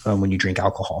happens when you drink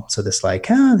alcohol. So this like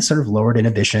this sort of lowered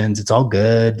inhibitions. It's all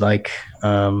good. Like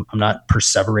I'm not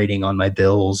perseverating on my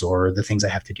bills or the things I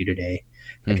have to do today.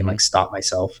 I can Mm-hmm. like stop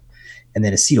myself. And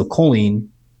then acetylcholine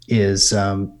is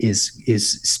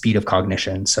speed of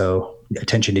cognition. So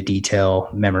attention to detail,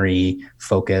 memory,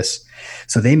 focus.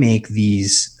 So they make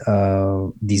these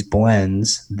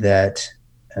blends that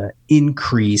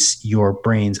increase your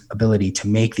brain's ability to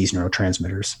make these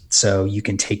neurotransmitters. So you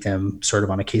can take them sort of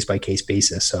on a case by case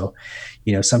basis. So,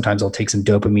 sometimes I'll take some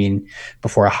dopamine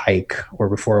before a hike or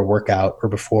before a workout or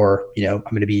before, I'm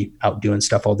going to be out doing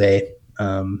stuff all day.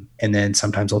 And then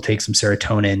sometimes I'll take some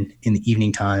serotonin in the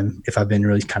evening time if I've been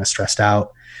really kind of stressed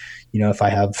out. If I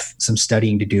have some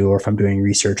studying to do or if I'm doing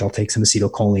research, I'll take some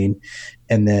acetylcholine.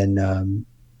 And then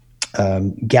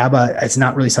GABA, it's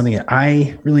not really something that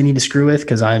I really need to screw with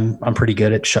because I'm pretty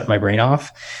good at shutting my brain off.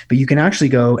 But you can actually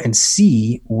go and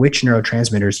see which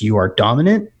neurotransmitters you are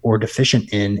dominant or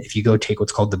deficient in if you go take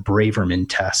what's called the Braverman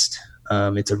test.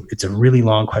 It's a really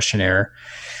long questionnaire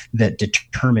that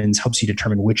helps you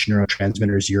determine which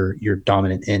neurotransmitters you're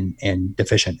dominant in and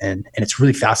deficient in. And it's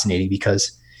really fascinating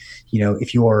because,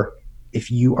 if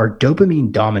you are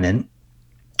dopamine dominant,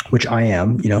 which I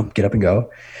am, get up and go.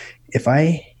 If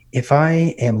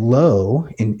I am low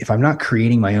and if I'm not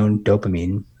creating my own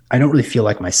dopamine, I don't really feel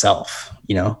like myself,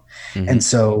 Mm-hmm. And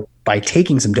so by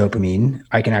taking some dopamine,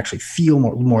 I can actually feel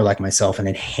more like myself and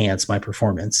enhance my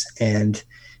performance. And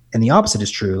the opposite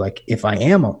is true. Like if I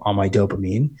am on my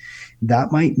dopamine,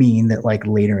 that might mean that like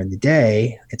later in the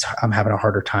day, I'm having a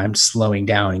harder time slowing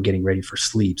down and getting ready for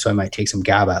sleep. So I might take some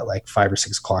GABA at like 5 or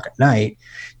 6 o'clock at night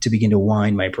to begin to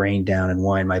wind my brain down and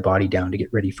wind my body down to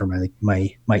get ready for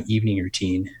my evening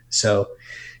routine. So,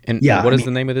 and what is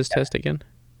the name of this test again?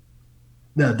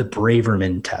 The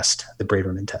Braverman test. The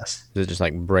Braverman test. Is it just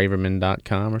like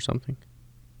braverman.com or something?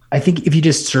 I think if you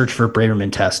just search for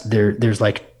Braverman test, there's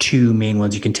like 2 main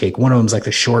ones you can take. One of them is like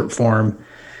the short form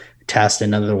test.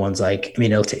 Another one's like,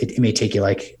 it may take you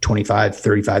like 25,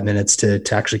 35 minutes to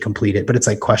actually complete it. But it's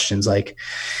like questions like,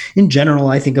 in general,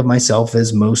 I think of myself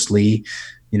as mostly,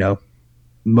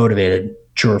 motivated,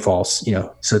 true or false,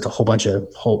 so it's a whole bunch of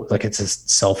it's a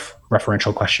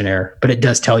self-referential questionnaire, but it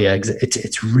does tell you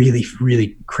it's really,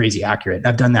 really crazy accurate. And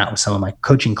I've done that with some of my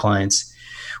coaching clients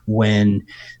when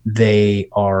they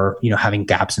are, having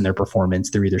gaps in their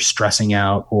performance. They're either stressing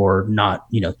out or not,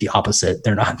 the opposite.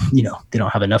 They're not, they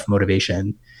don't have enough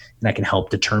motivation, and I can help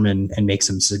determine and make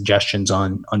some suggestions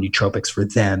on nootropics for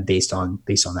them based on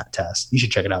that test. You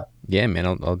should check it out. Yeah, man,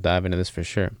 I'll dive into this for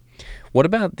sure. What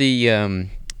about the I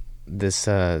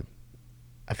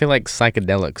feel like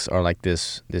psychedelics are like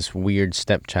this weird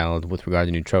stepchild with regard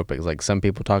to nootropics. Like some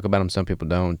people talk about them, some people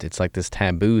don't. It's like this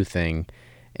taboo thing,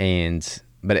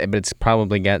 but it's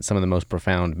probably got some of the most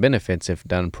profound benefits if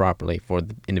done properly for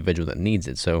the individual that needs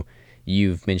it. So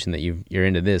you've mentioned that you're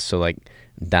into this. So like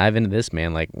dive into this,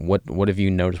 man. Like what have you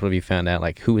noticed? What have you found out?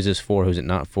 Like who is this for? Who's it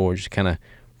not for? Just kind of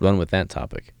run with that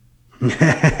topic.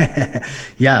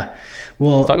 Yeah.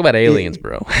 Well, talk about aliens,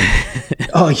 bro.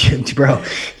 Oh, yeah, bro,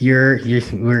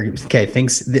 we're okay.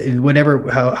 Things,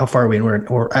 whatever, how far are we?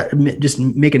 And just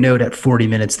make a note at 40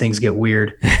 minutes, things get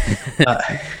weird.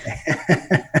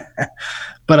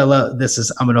 But I love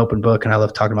this. I'm an open book and I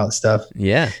love talking about this stuff.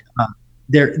 Yeah.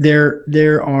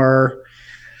 There are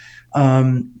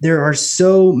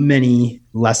so many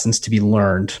lessons to be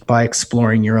learned by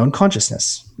exploring your own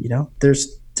consciousness.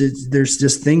 There's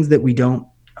just things that we don't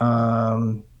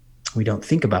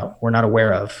think about, we're not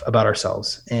aware of about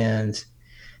ourselves. And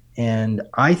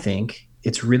I think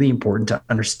it's really important to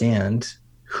understand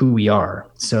who we are.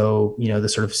 So, the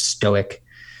sort of Stoic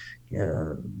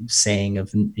saying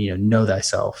of, know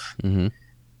thyself.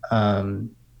 Mm-hmm.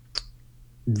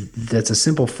 That's a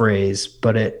simple phrase,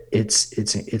 but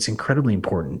it's incredibly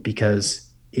important, because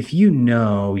if you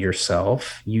know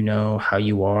yourself, you know how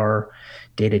you are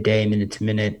day to day, minute to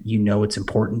minute, what's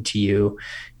important to you,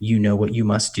 what you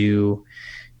must do,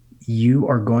 you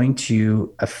are going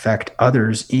to affect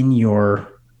others in your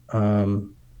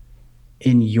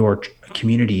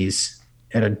communities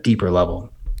at a deeper level.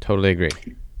 Totally agree.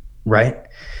 Right?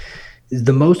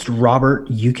 The most Robert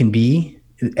you can be,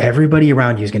 everybody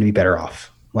around you is going to be better off.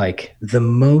 Like the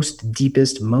most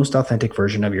deepest, most authentic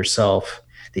version of yourself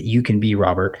that you can be,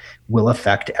 Robert, will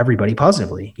affect everybody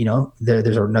positively.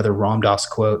 There's another Ram Dass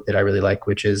quote that I really like,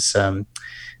 which is,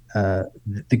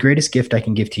 the greatest gift I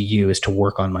can give to you is to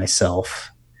work on myself.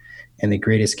 And the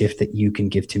greatest gift that you can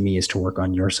give to me is to work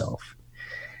on yourself.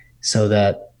 So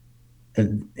that,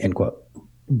 end quote.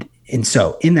 And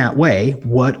so in that way,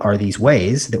 what are these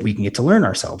ways that we can get to learn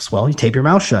ourselves? Well, you tape your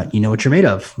mouth shut, you know what you're made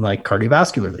of, like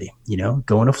cardiovascularly,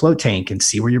 go in a float tank and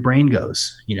see where your brain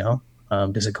goes.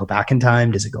 Does it go back in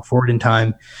time? Does it go forward in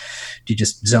time? Do you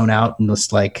just zone out and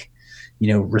just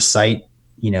recite,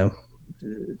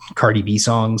 Cardi B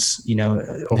songs,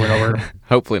 over and over?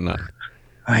 Hopefully not.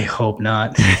 I hope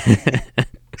not.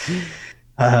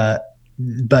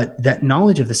 but that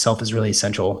knowledge of the self is really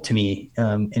essential to me.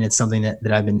 And it's something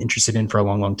that I've been interested in for a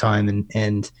long, long time.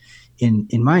 And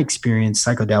in my experience,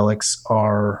 psychedelics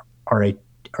are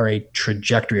a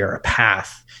trajectory or a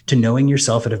path to knowing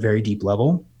yourself at a very deep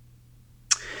level,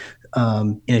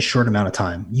 in a short amount of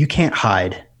time. You can't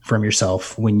hide from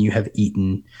yourself when you have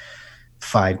eaten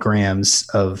 5 grams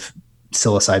of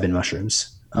psilocybin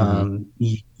mushrooms. Mm-hmm.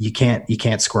 You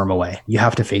can't squirm away. You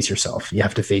have to face yourself. You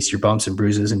have to face your bumps and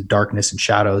bruises and darkness and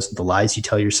shadows, the lies you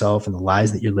tell yourself and the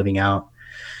lies that you're living out.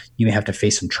 You may have to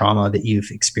face some trauma that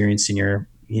you've experienced in your,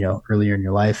 earlier in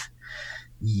your life.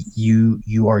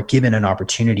 You are given an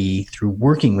opportunity through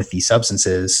working with these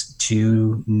substances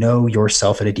to know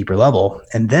yourself at a deeper level,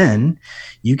 and then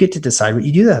you get to decide what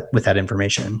you do with that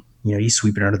information. You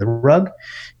sweep it under the rug.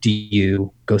 Do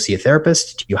you go see a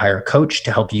therapist? Do you hire a coach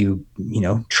to help you,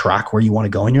 track where you want to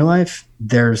go in your life?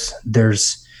 There's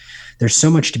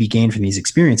so much to be gained from these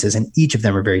experiences, and each of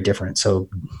them are very different. So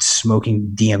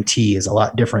smoking DMT is a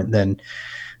lot different than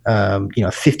a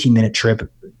 15-minute trip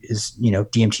is,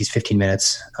 DMT is 15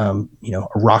 minutes, a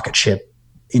rocket ship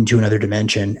into another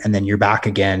dimension. And then you're back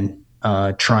again,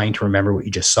 trying to remember what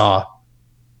you just saw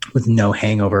with no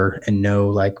hangover and no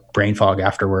like brain fog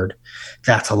afterward.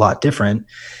 That's a lot different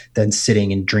than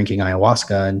sitting and drinking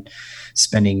ayahuasca and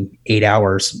spending 8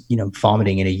 hours,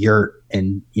 vomiting in a yurt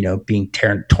and, being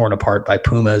torn apart by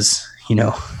pumas,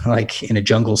 like in a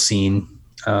jungle scene,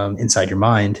 inside your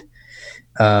mind.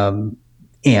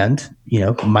 And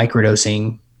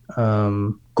microdosing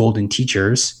golden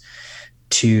teachers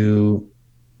to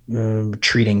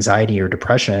treat anxiety or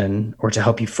depression, or to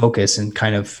help you focus and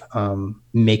kind of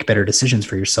make better decisions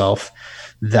for yourself.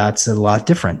 That's a lot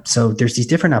different. So there's these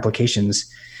different applications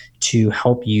to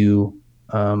help you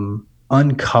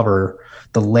uncover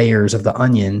the layers of the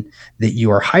onion that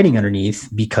you are hiding underneath,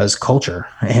 because culture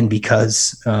and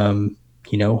because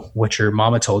what your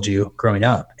mama told you growing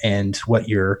up, and what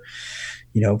your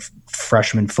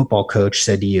freshman football coach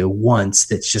said to you once,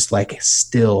 that's just like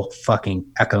still fucking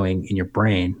echoing in your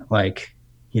brain. Like,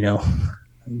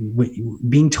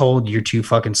 being told you're too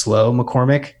fucking slow,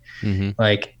 McCormick, Mm-hmm.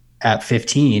 like at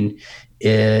 15,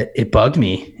 it bugged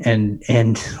me.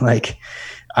 And like,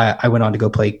 I went on to go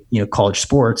play, college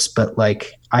sports, but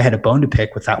like I had a bone to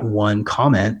pick with that one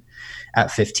comment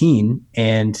at 15.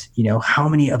 And, how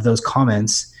many of those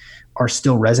comments are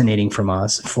still resonating from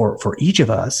us, for each of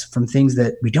us, from things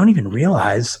that we don't even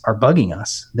realize are bugging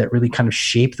us, that really kind of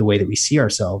shape the way that we see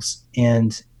ourselves.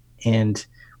 And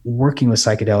working with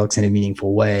psychedelics in a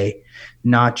meaningful way,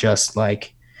 not just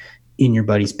like in your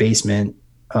buddy's basement,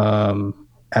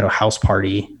 at a house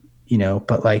party,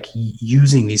 but like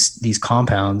using these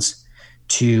compounds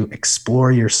to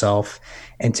explore yourself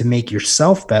and to make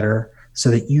yourself better so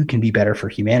that you can be better for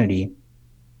humanity,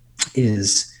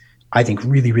 is, I think,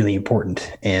 really, really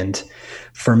important. And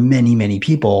for many, many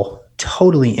people,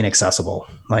 totally inaccessible.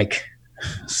 Like,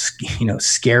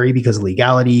 scary because of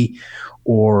legality,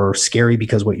 or scary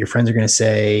because what your friends are going to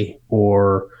say,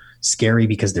 or scary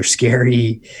because they're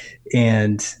scary.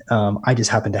 And I just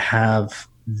happen to have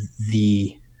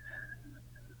the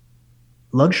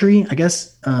luxury, I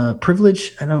guess,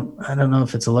 privilege. I don't know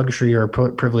if it's a luxury or a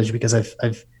privilege, because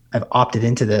I've opted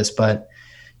into this, but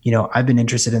I've been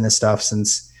interested in this stuff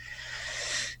since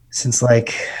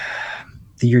like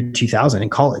the year 2000 in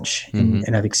college. Mm-hmm.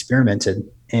 And I've experimented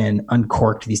and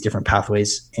uncorked these different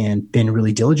pathways and been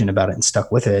really diligent about it and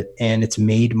stuck with it. And it's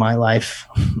made my life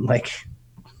like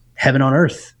heaven on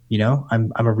earth.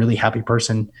 I'm a really happy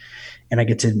person, and I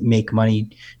get to make money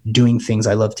doing things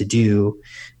I love to do,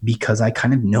 because I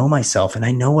kind of know myself, and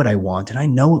I know what I want, and I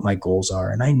know what my goals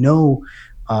are, and I know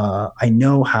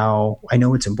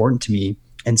what's important to me.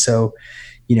 And so,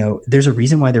 there's a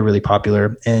reason why they're really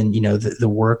popular. And, the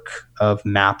work of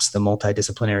MAPS, the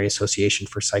Multidisciplinary Association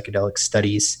for Psychedelic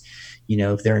Studies,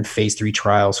 they're in phase 3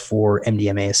 trials for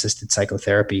MDMA assisted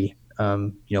psychotherapy.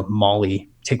 Molly,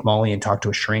 take Molly and talk to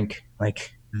a shrink.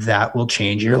 Like, that will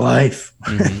change your life.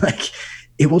 Mm-hmm. Like,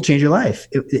 it will change your life.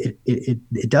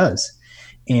 It does.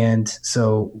 And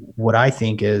so what I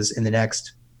think is, in the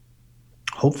next,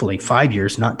 hopefully 5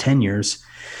 years, not 10 years,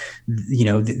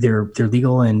 they're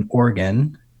legal in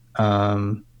Oregon.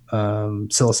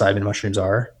 Psilocybin mushrooms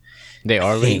are. They I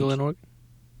are legal think. in Oregon?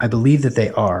 I believe that they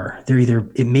are. They're either,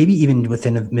 it maybe even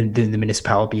within the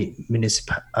municipality.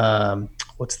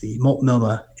 What's the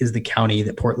Multnomah is the county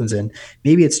that Portland's in.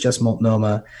 Maybe it's just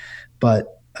Multnomah,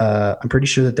 but I'm pretty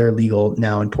sure that they're legal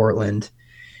now in Portland.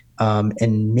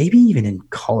 And maybe even in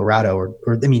Colorado, or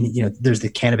I mean, there's the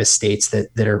cannabis states that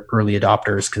are early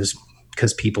adopters, because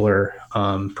because people are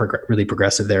really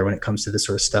progressive there when it comes to this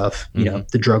sort of stuff. Mm-hmm.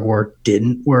 The drug war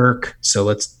didn't work, so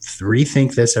let's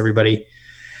rethink this, everybody.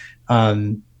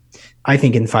 Um, I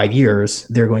think in 5 years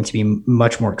they're going to be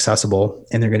much more accessible,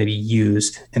 and they're going to be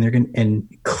used, and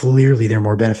and clearly they're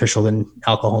more beneficial than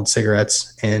alcohol and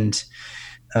cigarettes. And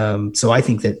so I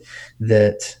think that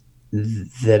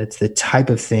it's the type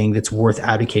of thing that's worth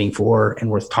advocating for and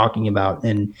worth talking about.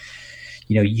 And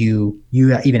you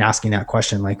even asking that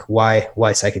question, like why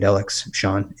psychedelics,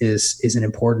 Sean, is an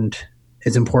important.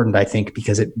 It's important, I think,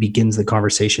 because it begins the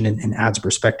conversation and adds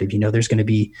perspective. There's going to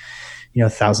be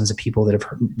thousands of people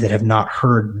that have not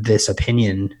heard this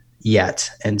opinion yet,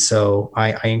 and so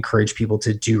I encourage people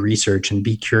to do research and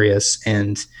be curious.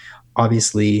 And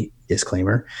obviously,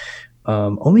 disclaimer: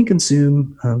 only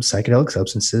consume psychedelic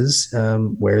substances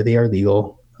where they are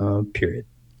legal. Period.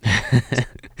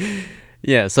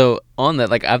 Yeah, so on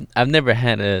that, like I've never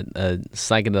had a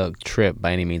psychedelic trip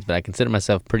by any means, but I consider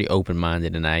myself pretty open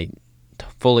minded, and I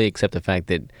fully accept the fact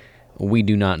that we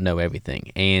do not know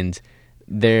everything. And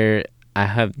there, I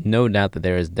have no doubt that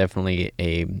there is definitely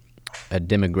a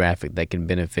demographic that can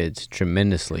benefit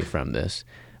tremendously from this.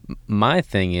 My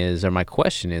thing is, or my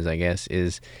question is, I guess,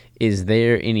 is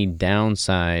there any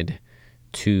downside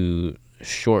to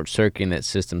short circuiting that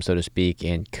system, so to speak,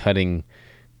 and cutting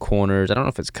corners? I don't know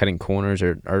if it's cutting corners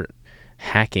or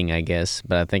hacking, I guess,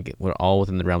 but I think we're all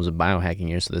within the realms of biohacking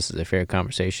here, so this is a fair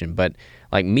conversation. But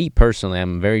like me personally,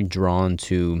 I'm very drawn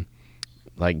to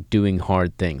like doing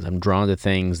hard things. I'm drawn to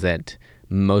things that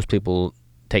most people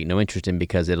take no interest in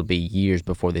because it'll be years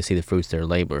before they see the fruits of their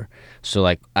labor. So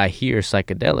like I hear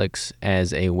psychedelics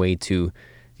as a way to,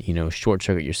 short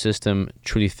circuit your system,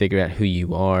 truly figure out who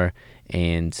you are,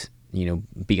 and,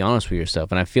 be honest with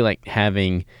yourself. And I feel like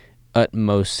having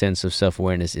utmost sense of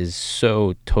self-awareness is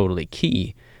so totally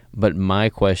key. But my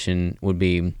question would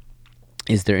be,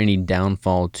 is there any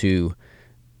downfall to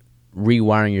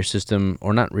rewiring your system,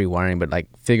 or not rewiring, but like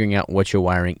figuring out what your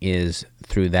wiring is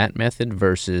through that method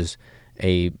versus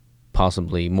a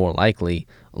possibly more likely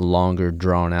longer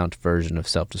drawn out version of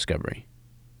self-discovery?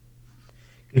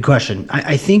 Good question.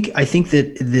 I think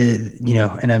that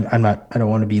and I don't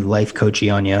want to be life coachy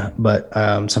on you, but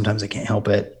sometimes I can't help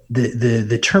it.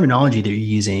 The terminology that you're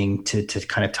using to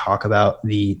kind of talk about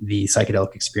the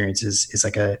psychedelic experiences is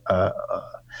like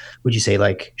would you say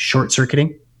like short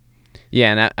circuiting?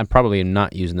 Yeah, and I'm probably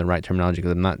not using the right terminology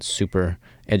because I'm not super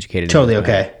educated in Totally this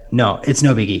matter. okay. No, it's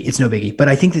no biggie. It's no biggie. But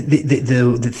I think that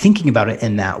the thinking about it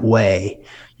in that way,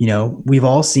 we've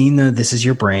all seen this is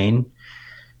your brain,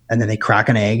 and then they crack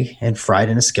an egg and fry it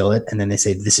in a skillet, and then they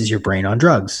say this is your brain on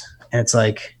drugs. And it's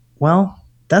like, well,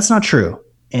 that's not true.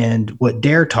 And what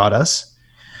DARE taught us,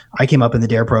 I came up in the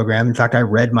DARE program. In fact, I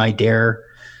read my DARE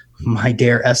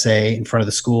essay in front of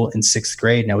the school in 6th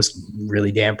grade, and I was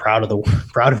really damn proud of.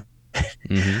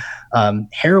 Mm-hmm.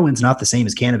 Heroin's not the same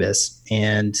as cannabis,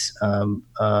 and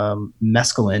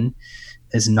mescaline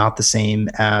is not the same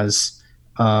as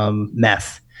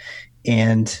meth.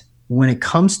 And when it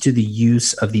comes to the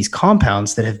use of these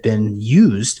compounds that have been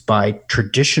used by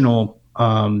traditional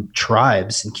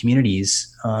tribes and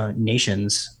communities,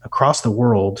 nations across the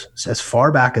world, as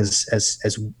far back as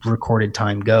recorded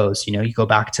time goes, you go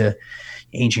back to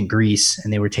ancient Greece,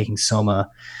 and they were taking soma.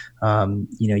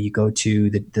 You go to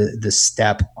the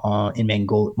steppe in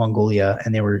Mongolia,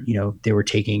 and they were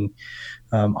taking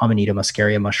Amanita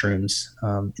muscaria mushrooms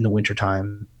in the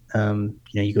wintertime.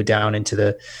 You go down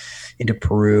into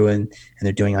Peru, and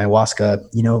they're doing ayahuasca.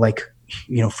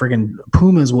 Friggin'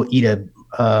 pumas will eat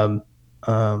a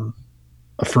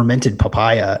fermented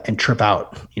papaya and trip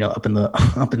out, up in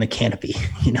the canopy.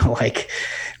 Like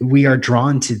we are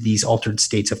drawn to these altered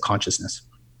states of consciousness.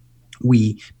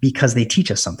 Because they teach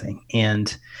us something.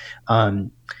 And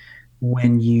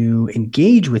when you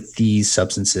engage with these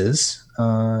substances,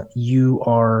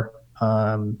 you're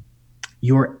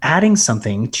adding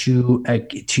something to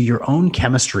your own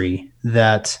chemistry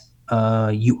that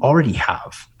you already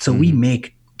have. So we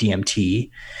make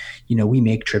DMT, we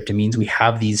make tryptamines, we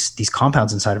have these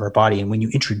compounds inside of our body. And when you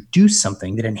introduce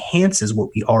something that enhances what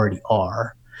we already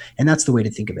are, and that's the way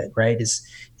to think of it, right?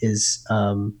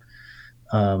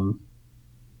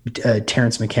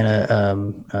 Terrence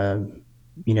McKenna,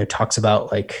 talks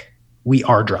about like we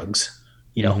are drugs.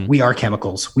 We are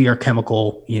chemicals. We are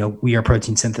chemical. We are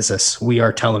protein synthesis. We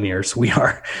are telomeres. We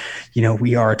are,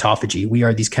 we are autophagy. We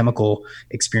are these chemical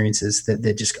experiences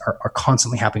that just are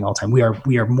constantly happening all the time.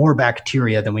 We are more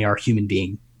bacteria than we are human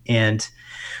being. And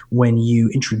when you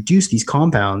introduce these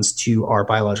compounds to our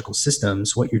biological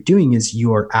systems, what you're doing is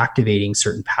you are activating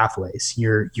certain pathways.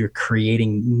 You're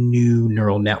creating new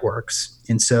neural networks.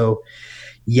 And so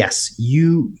yes,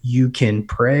 you can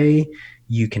pray,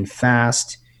 you can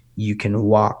fast, you can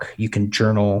walk, you can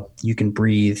journal, you can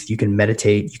breathe, you can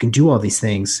meditate, you can do all these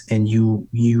things, and you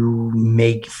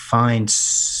may find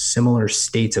similar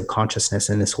states of consciousness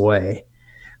in this way.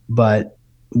 But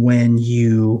when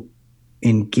you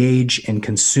engage and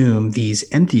consume these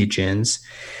entheogens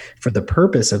for the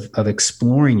purpose of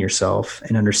exploring yourself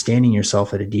and understanding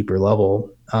yourself at a deeper level,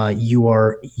 you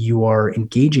are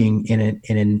engaging in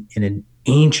an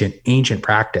ancient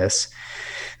practice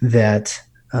that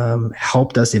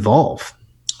helped us evolve.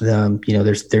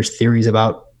 There's theories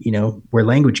about where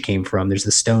language came from. There's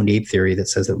the stoned ape theory that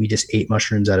says that we just ate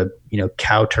mushrooms out of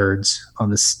cow turds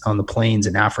on the plains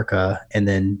in Africa, and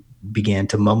then began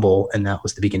to mumble, and that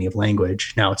was the beginning of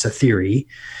language. Now it's a theory,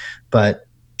 but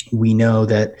we know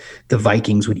that the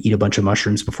Vikings would eat a bunch of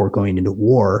mushrooms before going into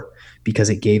war because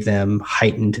it gave them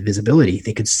heightened visibility.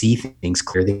 They could see things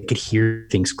clear. They could hear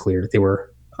things clear. They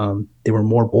were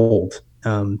more bold.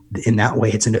 In that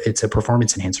way, it's a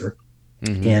performance enhancer.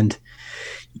 Mm-hmm. And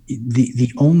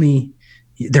the only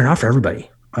they're not for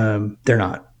everybody. They're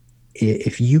not.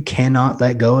 If you cannot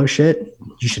let go of shit,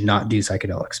 you should not do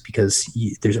psychedelics, because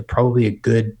there's probably a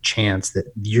good chance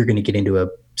that you're going to get into a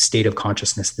state of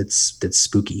consciousness that's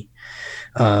spooky.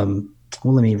 Well,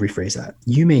 let me rephrase that.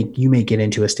 You may get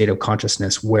into a state of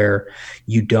consciousness where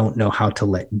you don't know how to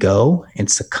let go and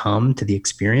succumb to the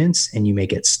experience, and you may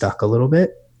get stuck a little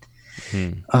bit.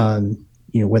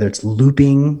 Whether it's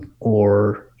looping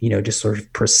or just sort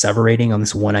of perseverating on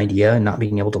this one idea and not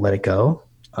being able to let it go.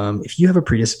 If you have a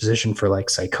predisposition for like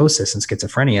psychosis and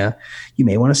schizophrenia, you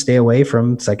may want to stay away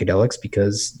from psychedelics,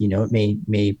 because it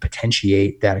may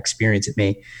potentiate that experience. It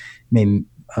may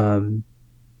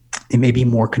be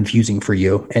more confusing for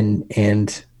you,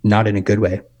 and not in a good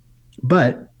way.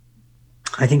 But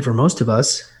I think for most of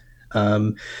us,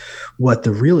 what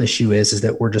the real issue is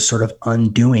that we're just sort of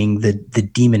undoing the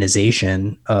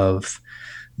demonization of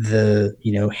the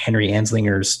Henry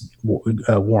Anslinger's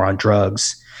war on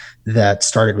drugs that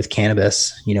started with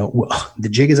cannabis. The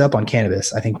jig is up on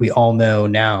cannabis. I think we all know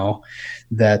now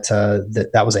that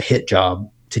that was a hit job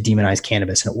to demonize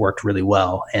cannabis, and it worked really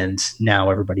well. And now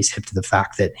everybody's hip to the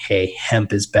fact that, hey,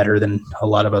 hemp is better than a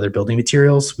lot of other building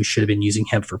materials. We should have been using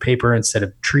hemp for paper instead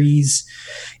of trees.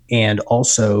 And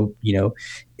also, your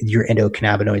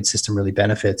endocannabinoid system really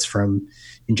benefits from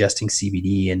ingesting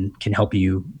CBD, and can help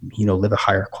you, live a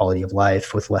higher quality of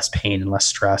life with less pain and less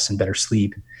stress and better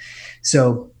sleep.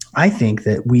 So I think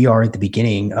that we are at the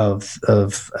beginning of a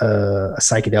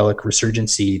psychedelic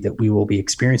resurgency that we will be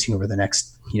experiencing over the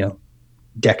next,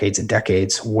 decades and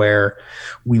decades, where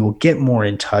we will get more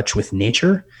in touch with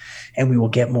nature, and we will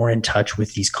get more in touch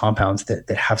with these compounds that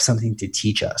have something to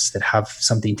teach us, that have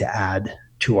something to add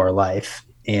to our life.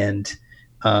 And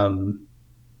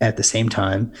at the same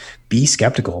time, be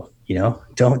skeptical.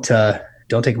 Don't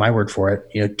take my word for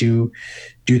it. Do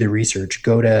the research.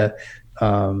 Go to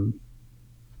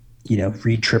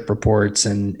read trip reports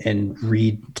and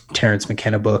read Terrence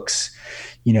McKenna books.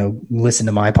 Listen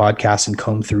to my podcast and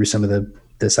comb through some of the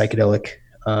psychedelic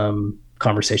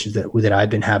conversations that I've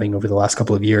been having over the last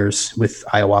couple of years with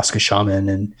ayahuasca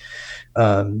shaman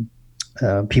and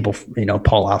people.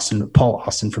 Paul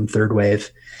Austin from Third Wave.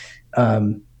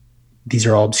 These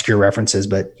are all obscure references,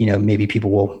 but maybe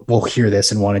people will hear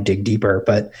this and want to dig deeper.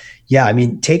 But yeah,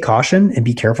 take caution and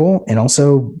be careful, and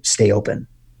also stay open.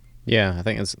 Yeah, I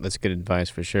think that's good advice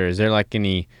for sure. Is there like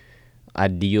any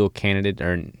ideal candidate,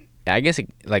 or I guess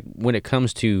like when it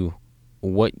comes to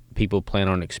what people plan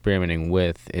on experimenting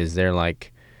with, is there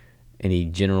like any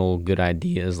general good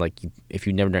ideas? Like if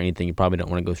you've never done anything, you probably don't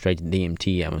want to go straight to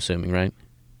DMT, I'm assuming, right?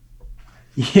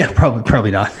 Yeah,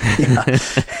 probably not. Yeah.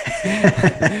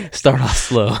 Start off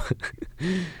slow.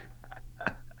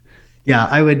 Yeah,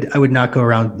 I would not go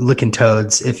around licking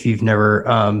toads if you've never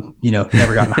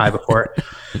never gotten high before.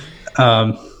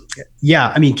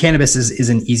 Yeah, cannabis is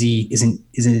an easy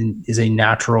is a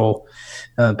natural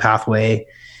pathway.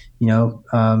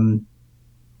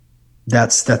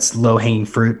 That's low hanging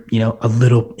fruit.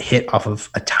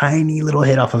 A tiny little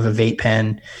hit off of a vape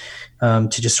pen,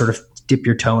 to just sort of dip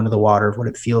your toe into the water of what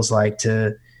it feels like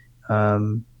to have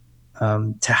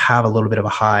a little bit of a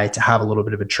high, to have a little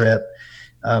bit of a trip,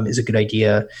 is a good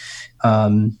idea.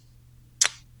 I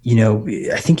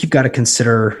think you've got to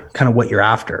consider kind of what you're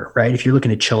after, right? If you're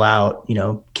looking to chill out,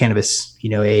 cannabis,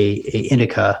 a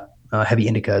indica, heavy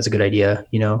indica is a good idea.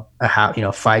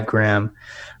 A 5 gram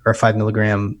or a 5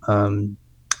 milligram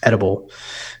edible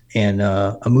and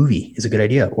a movie is a good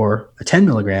idea, or a 10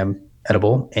 milligram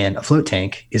edible and a float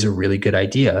tank is a really good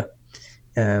idea.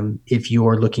 If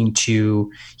you're looking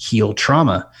to heal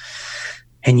trauma,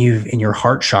 and your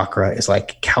heart chakra is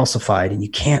like calcified and you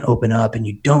can't open up and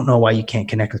you don't know why you can't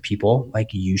connect with people,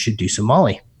 like you should do some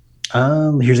Molly.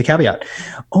 Here's a caveat: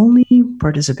 only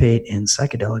participate in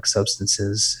psychedelic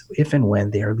substances if and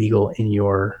when they are legal in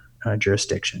your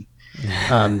jurisdiction.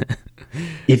 Um,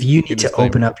 if you need Good to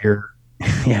open disclaimer. up your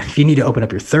yeah, if you need to open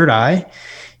up your third eye,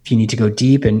 if you need to go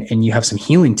deep and you have some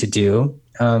healing to do,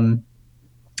 go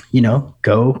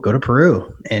to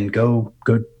Peru and go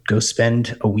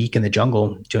spend a week in the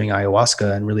jungle doing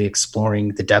ayahuasca and really exploring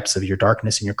the depths of your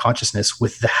darkness and your consciousness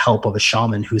with the help of a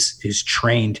shaman who's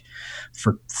trained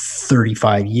for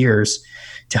 35 years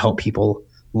to help people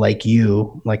like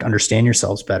you like understand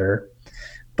yourselves better.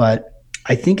 But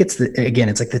I think it's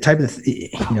like the type of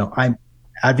I'm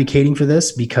advocating for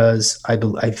this because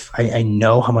I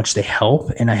know how much they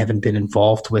help, and I haven't been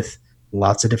involved with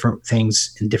lots of different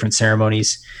things in different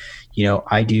ceremonies.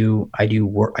 I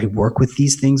work with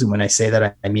these things, and when I say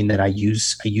that, I mean that I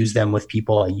use them with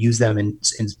people. I use them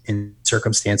in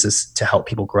circumstances to help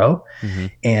people grow, Mm-hmm.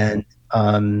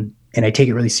 and I take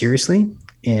it really seriously.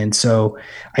 And so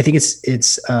I think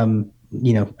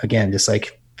again, just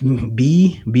like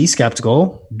be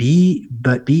skeptical,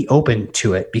 but be open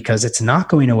to it, because it's not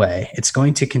going away. It's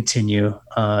going to continue.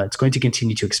 It's going to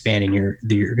continue to expand, and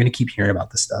you're going to keep hearing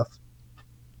about this stuff.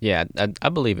 Yeah, I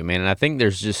believe it, man. And I think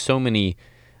there's just so many.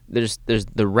 There's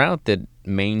the route that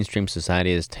mainstream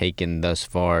society has taken thus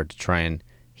far to try and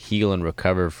heal and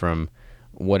recover from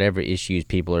whatever issues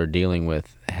people are dealing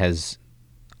with has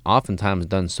oftentimes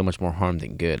done so much more harm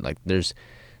than good. Like there's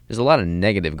a lot of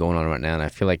negative going on right now, and I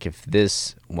feel like if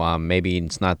this, while maybe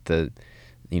it's not the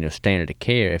standard of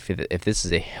care, if this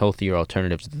is a healthier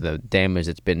alternative to the damage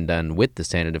that's been done with the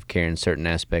standard of care in certain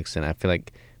aspects, then I feel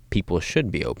like people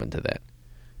should be open to that.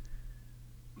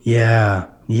 Yeah,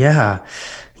 yeah,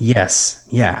 yes,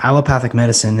 yeah. Allopathic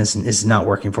medicine is not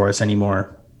working for us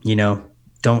anymore.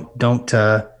 Don't don't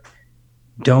uh,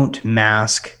 don't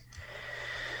mask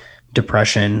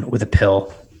depression with a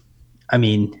pill. I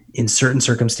mean, in certain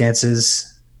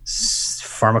circumstances,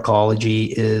 pharmacology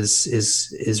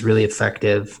is really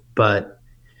effective, but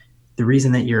the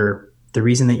reason that you're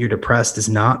depressed is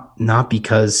not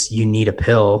because you need a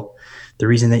pill. The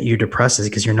reason that you're depressed is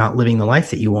because you're not living the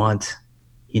life that you want.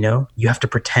 You have to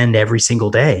pretend every single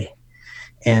day,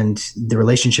 and the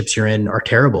relationships you're in are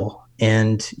terrible,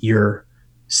 and you're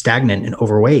stagnant and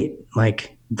overweight.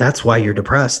 Like, that's why you're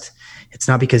depressed. It's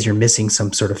not because you're missing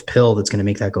some sort of pill that's going to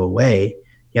make that go away.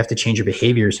 You have to change your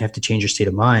behaviors. You have to change your state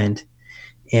of mind.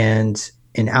 And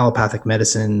in allopathic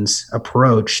medicine's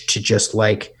approach to just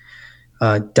like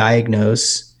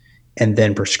diagnose and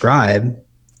then prescribe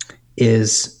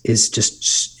is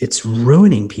just, it's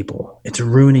ruining people. It's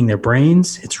ruining their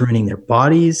brains. It's ruining their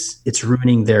bodies. It's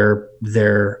ruining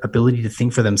their ability to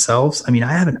think for themselves. I mean,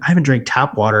 I haven't drank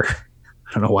tap water.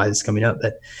 I don't know why this is coming up,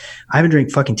 but I haven't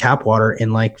drank fucking tap water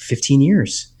in like 15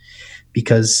 years,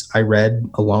 because I read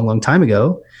a long, long time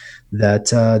ago that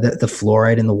the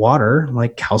fluoride in the water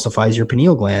like calcifies your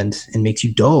pineal gland and makes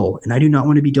you dull. And I do not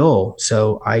want to be dull.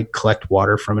 So I collect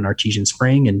water from an artesian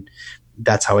spring, and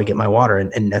that's how I get my water.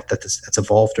 And that's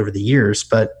evolved over the years.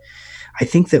 But I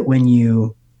think that when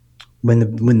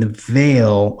the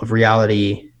veil of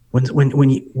reality,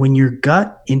 when your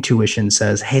gut intuition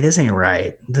says, "Hey, this ain't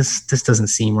right. This doesn't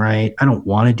seem right. I don't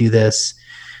want to do this."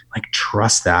 Like,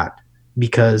 trust that,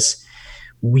 because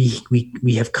we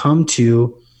have come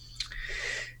to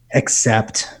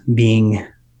accept being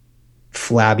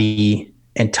flabby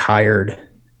and tired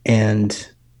and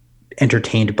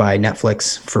entertained by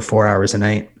Netflix for 4 hours a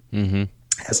night Mm-hmm.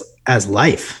 as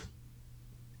life.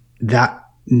 That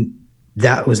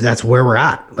that's where we're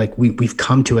at. Like, we've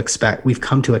come to accept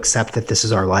that this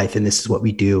is our life and this is what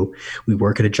we do. We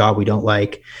work at a job we don't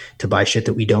like to buy shit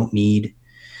that we don't need,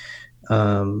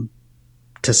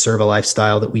 to serve a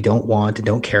lifestyle that we don't want and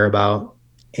don't care about.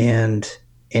 And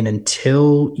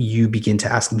until you begin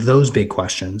to ask those big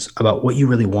questions about what you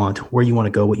really want, where you want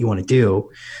to go, what you want to do,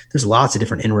 there's lots of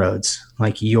different inroads.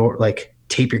 Like,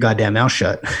 tape your goddamn mouth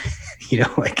shut.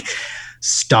 Like,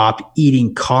 stop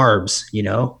eating carbs.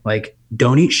 Like,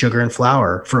 don't eat sugar and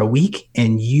flour for a week,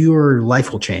 and your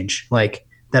life will change. Like,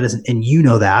 that is, and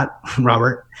that,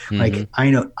 Robert. Mm-hmm. Like,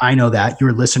 I know that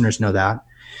your listeners know that.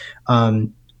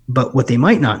 But what they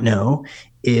might not know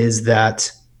is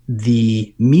that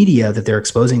the media that they're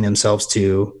exposing themselves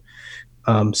to,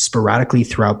 sporadically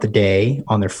throughout the day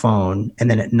on their phone, and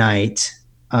then at night,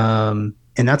 and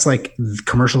that's like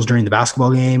commercials during the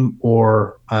basketball game,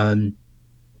 or Facebook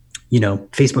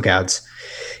ads,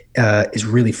 is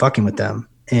really fucking with them.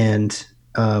 And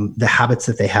the habits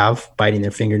that they have, biting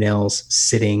their fingernails,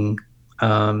 sitting,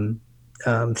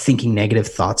 thinking negative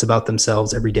thoughts about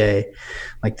themselves every day,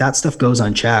 like that stuff goes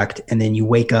unchecked. And then you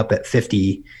wake up at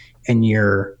 50 and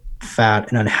you're fat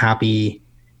and unhappy,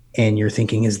 and you're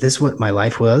thinking, is this what my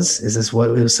life was? Is this what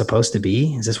it was supposed to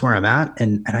be? Is this where I'm at?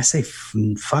 And I say,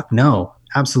 fuck no,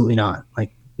 absolutely not.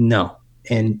 Like, no.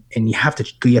 And you have to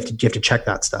check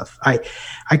that stuff.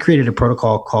 I created a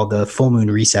protocol called the full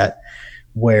moon reset,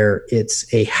 where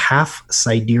it's a half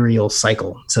sidereal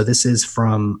cycle. So this is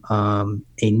from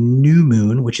a new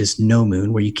moon, which is no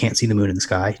moon, where you can't see the moon in the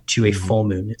sky, to a Mm-hmm. full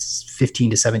moon. It's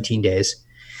 15 to 17 days.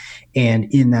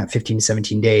 And in that 15 to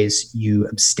 17 days, you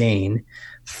abstain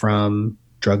from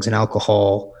drugs and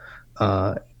alcohol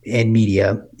and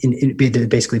media in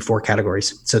basically four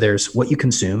categories. So there's what you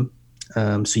consume.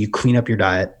 So you clean up your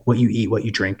diet, what you eat, what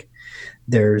you drink.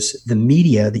 There's the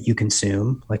media that you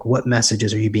consume, like what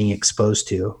messages are you being exposed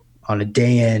to on a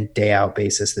day in, day out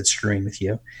basis that's screwing with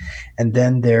you. And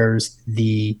then there's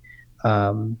the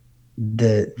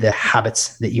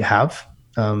habits that you have.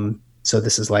 So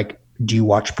this is like, do you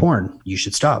watch porn? You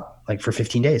should stop, like, for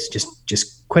 15 days.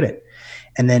 Just quit it.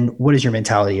 And then what is your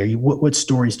mentality? Are you what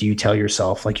stories do you tell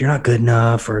yourself? Like, you're not good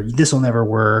enough, or this will never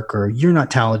work, or you're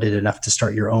not talented enough to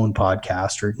start your own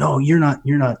podcast, or no, you're not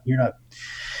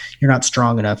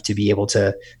strong enough to be able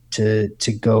to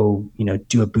go,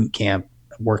 do a boot camp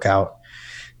workout.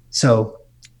 So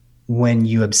when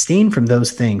you abstain from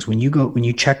those things, when you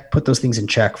put those things in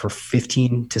check for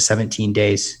 15 to 17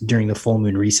 days during the full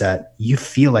moon reset, you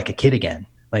feel like a kid again.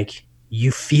 Like,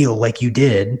 you feel like you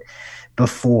did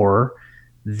before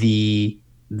the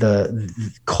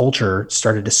culture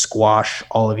started to squash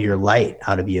all of your light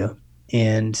out of you.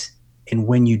 And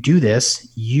when you do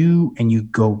this, you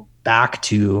go back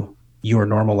to your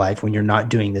normal life, when you're not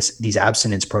doing these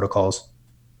abstinence protocols,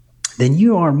 then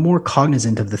you are more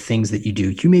cognizant of the things that you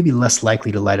do. You may be less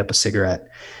likely to light up a cigarette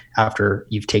after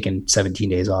you've taken 17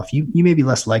 days off. You may be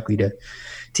less likely to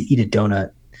eat a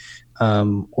donut,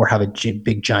 or have a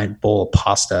big giant bowl of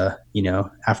pasta,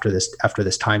 after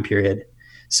this time period.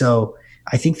 So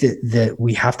I think that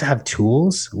we have to have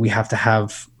tools. We have to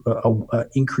have a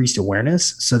increased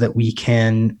awareness, so that we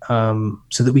can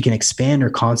expand our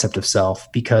concept of self.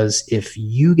 Because if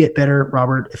you get better,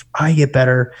 Robert, if I get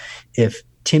better, if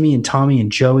Timmy and Tommy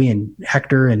and Joey and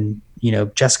Hector and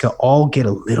Jessica all get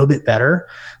a little bit better,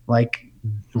 like,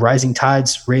 rising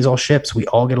tides raise all ships. We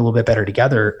all get a little bit better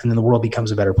together, and then the world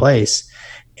becomes a better place.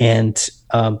 And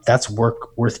that's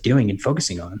work worth doing and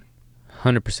focusing on.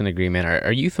 100% agree, man.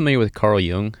 Are you familiar with Carl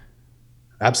Jung?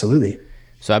 Absolutely.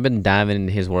 So I've been diving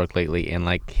into his work lately, and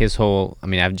like his whole, I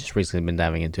mean, I've just recently been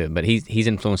diving into it, but he's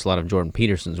influenced a lot of Jordan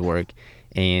Peterson's work,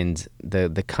 and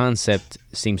the concept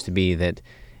seems to be that,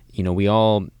 we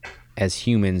all as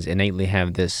humans innately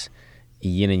have this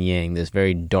yin and yang, this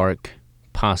very dark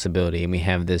possibility, and we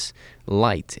have this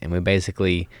light, and we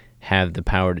basically have the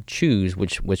power to choose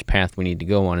which path we need to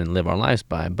go on and live our lives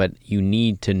by. But you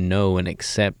need to know and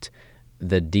accept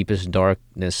the deepest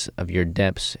darkness of your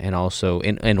depths, and also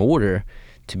in order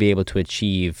to be able to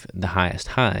achieve the highest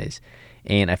highs.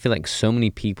 And I feel like so many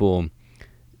people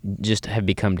just have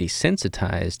become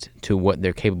desensitized to what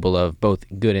they're capable of, both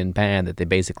good and bad, that they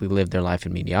basically live their life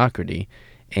in mediocrity.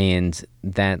 And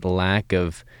that lack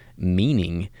of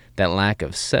meaning, that lack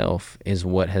of self, is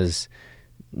what has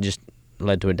just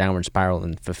led to a downward spiral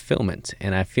in fulfillment.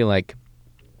 And I feel like,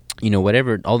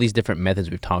 whatever, all these different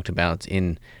methods we've talked about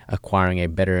in acquiring a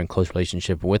better and close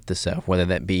relationship with the self, whether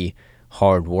that be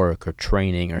hard work or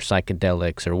training or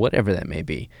psychedelics or whatever that may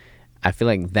be, I feel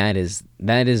like that is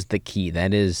the key.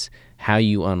 That is how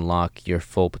you unlock your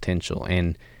full potential.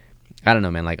 And I don't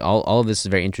know, man, like all of this is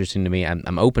very interesting to me.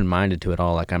 I'm open-minded to it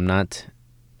all. Like, I'm not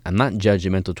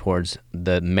judgmental towards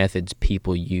the methods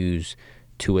people use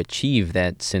to achieve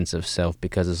that sense of self,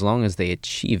 because as long as they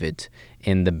achieve it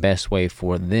in the best way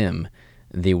for them,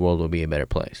 the world will be a better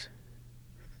place.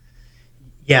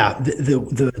 Yeah,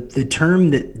 the term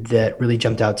that really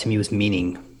jumped out to me was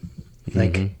meaning. Mm-hmm.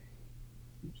 Like,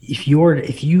 if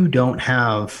you don't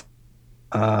have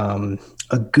a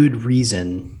good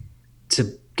reason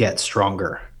to get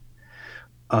stronger,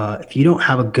 if you don't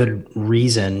have a good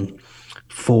reason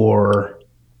for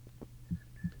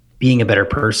being a better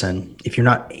person, if you're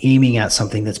not aiming at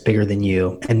something that's bigger than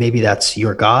you, and maybe that's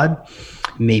your God,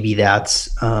 maybe that's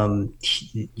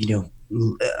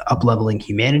up-leveling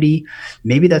humanity,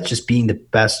 maybe that's just being the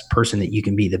best person that you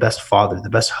can be, the best father, the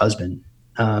best husband.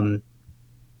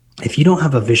 If you don't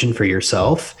have a vision for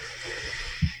yourself,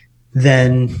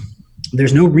 then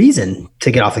there's no reason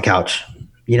to get off the couch.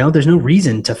 There's no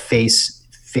reason to face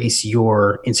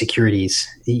your insecurities,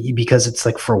 because it's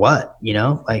like, for what?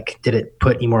 Like, did it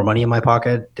put any more money in my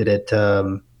pocket? Did it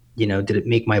did it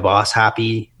make my boss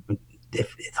happy?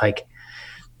 If like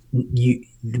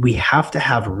we have to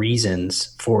have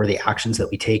reasons for the actions that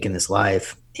we take in this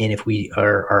life. And if we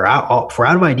are out, if we're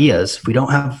out of ideas, if we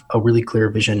don't have a really clear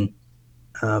vision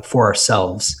for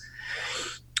ourselves,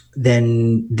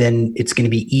 then it's going to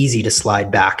be easy to slide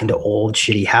back into old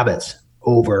shitty habits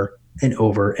over and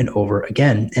over and over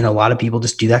again. And a lot of people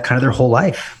just do that kind of their whole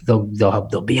life. They'll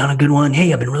be on a good one.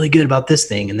 Hey, I've been really good about this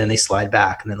thing. And then they slide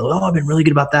back. And then I've been really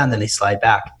good about that. And then they slide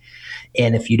back.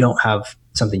 And if you don't have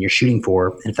something you're shooting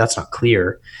for, and if that's not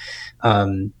clear,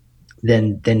 then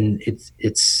it's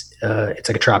like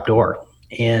a trap door.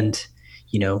 And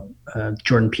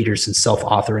Jordan Peterson's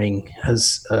self-authoring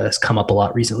has come up a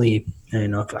lot recently.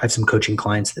 And I have some coaching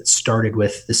clients that started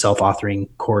with the self-authoring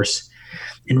course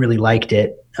and really liked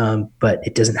it, but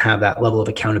it doesn't have that level of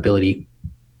accountability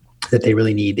that they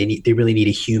really need. They really need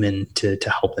a human to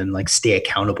help them like stay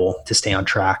accountable, to stay on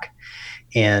track.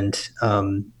 And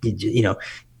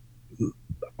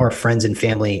our friends and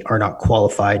family are not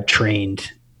qualified, trained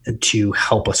to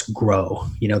help us grow.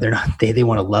 They're not. They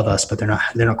want to love us, but they're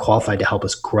not qualified to help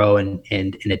us grow and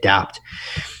adapt.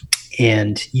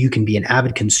 And you can be an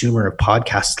avid consumer of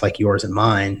podcasts like yours and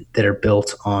mine that are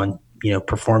built on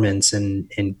performance and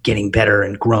getting better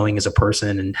and growing as a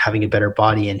person and having a better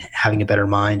body and having a better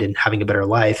mind and having a better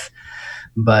life.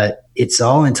 But it's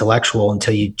all intellectual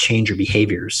until you change your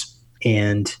behaviors.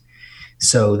 And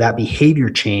so that behavior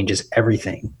change is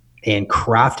everything. And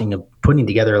putting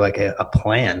together like a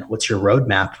plan. What's your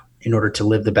roadmap in order to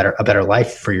live a better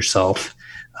life for yourself?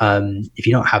 If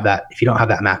you don't have that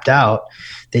mapped out,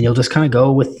 then you'll just kind of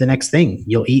go with the next thing.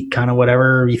 You'll eat kind of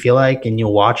whatever you feel like, and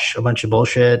you'll watch a bunch of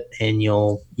bullshit, and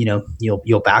you'll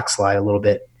backslide a little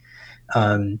bit.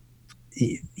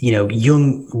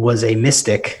 Jung was a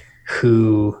mystic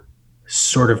who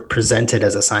sort of presented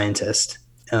as a scientist.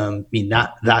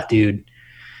 That dude,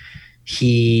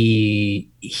 he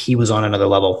was on another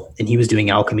level, and he was doing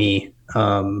alchemy,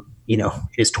 in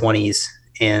his 20s,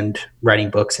 and writing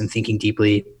books and thinking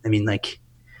deeply. I mean, like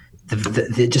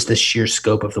just the sheer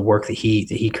scope of the work that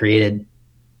he created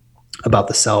about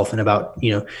the self and about,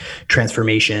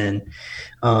 transformation,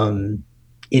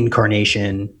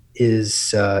 incarnation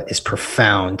is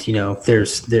profound.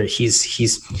 He's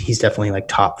definitely like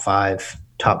top five.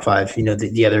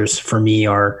 The others for me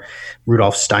are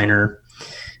Rudolf Steiner,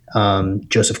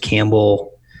 Joseph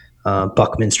Campbell,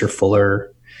 Buckminster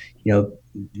Fuller.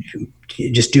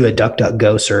 Just do a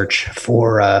DuckDuckGo search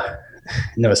for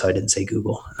notice how I didn't say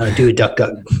Google. Do a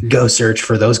DuckDuckGo search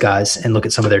for those guys and look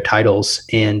at some of their titles,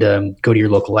 and go to your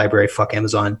local library, fuck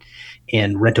Amazon,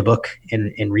 and rent a book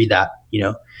and read that.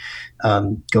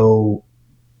 Go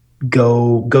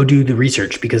do the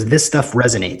research, because this stuff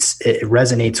resonates. It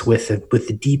resonates with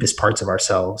the deepest parts of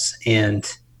ourselves. And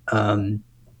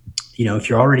if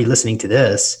you're already listening to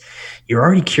this, you're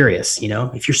already curious.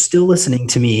 If you're still listening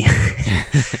to me,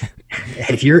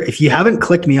 if you haven't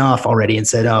clicked me off already and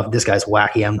said, "Oh, this guy's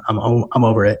wacky," I'm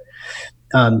over it.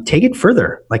 Take it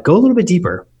further. Like, go a little bit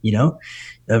deeper.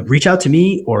 Reach out to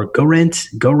me, or go rent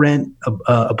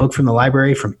a book from the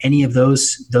library from any of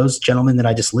those gentlemen that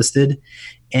I just listed,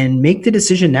 and make the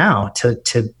decision now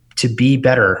to be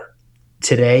better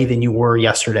today than you were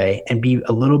yesterday, and be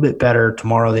a little bit better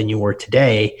tomorrow than you were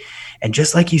today. And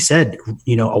just like you said,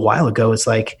 a while ago, it's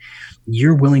like,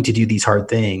 you're willing to do these hard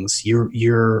things.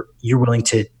 You're willing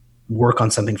to work on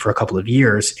something for a couple of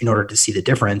years in order to see the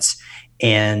difference.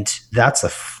 And that's a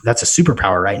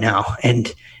superpower right now.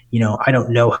 And, I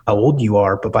don't know how old you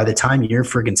are, but by the time you're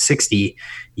friggin' 60,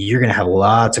 you're going to have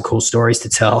lots of cool stories to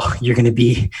tell. You're going to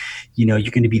be,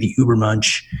 the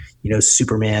Ubermunch,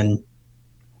 Superman,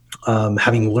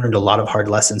 having learned a lot of hard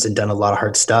lessons and done a lot of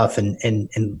hard stuff,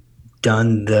 and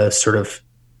done the sort of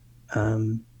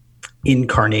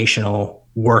incarnational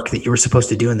work that you were supposed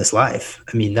to do in this life.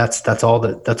 I mean, that's all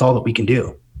that we can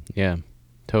do. Yeah,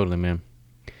 totally, man.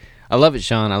 I love it,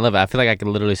 Sean. I love it. I feel like I could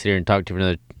literally sit here and talk to you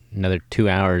for another 2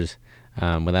 hours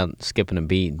without skipping a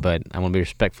beat, but I want to be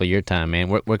respectful of your time, man.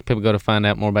 Where can people go to find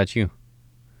out more about you?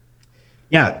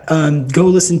 Yeah. Go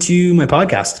listen to my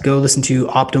podcast. Go listen to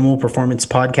Optimal Performance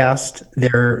Podcast.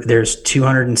 There's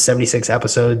 276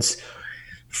 episodes,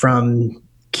 from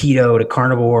keto to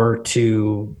carnivore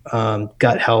to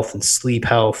gut health and sleep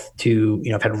health to,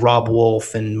 I've had Rob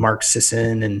Wolf and Mark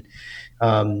Sisson and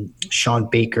Sean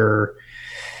Baker,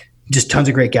 just tons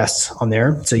of great guests on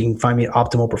there. So you can find me at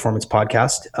Optimal Performance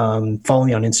Podcast. Follow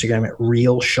me on Instagram at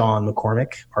Real Sean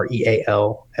McCormick,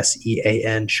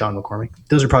 REALSEAN, Sean McCormick.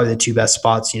 Those are probably the two best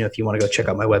spots. If you want to go check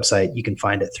out my website, you can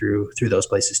find it through those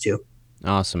places too.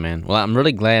 Awesome, man. Well, I'm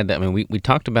really glad that, we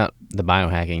talked about the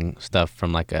biohacking stuff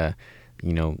from like a,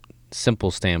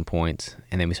 simple standpoints,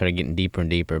 and then we started getting deeper and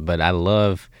deeper. But I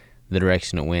love the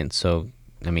direction it went. So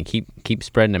I mean, keep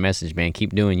spreading the message, man.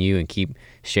 Keep doing you and keep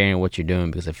sharing what you're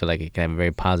doing, because I feel like it can have a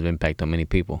very positive impact on many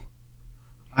people.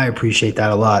 I appreciate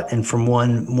that a lot. And from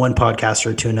one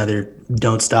podcaster to another,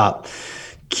 don't stop.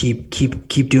 Keep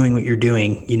doing what you're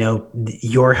doing. You know,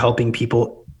 you're helping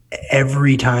people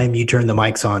every time you turn the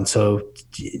mics on. So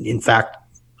in fact,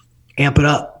 amp it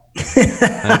up.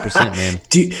 100%, man.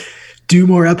 Do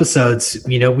more episodes.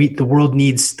 You know, the world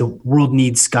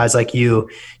needs guys like you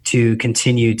to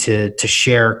continue to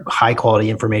share high quality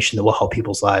information that will help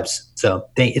people's lives. So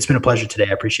it's been a pleasure today.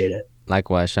 I appreciate it.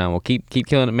 Likewise, Sean. Well, keep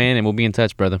killing it, man, and we'll be in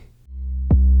touch, brother.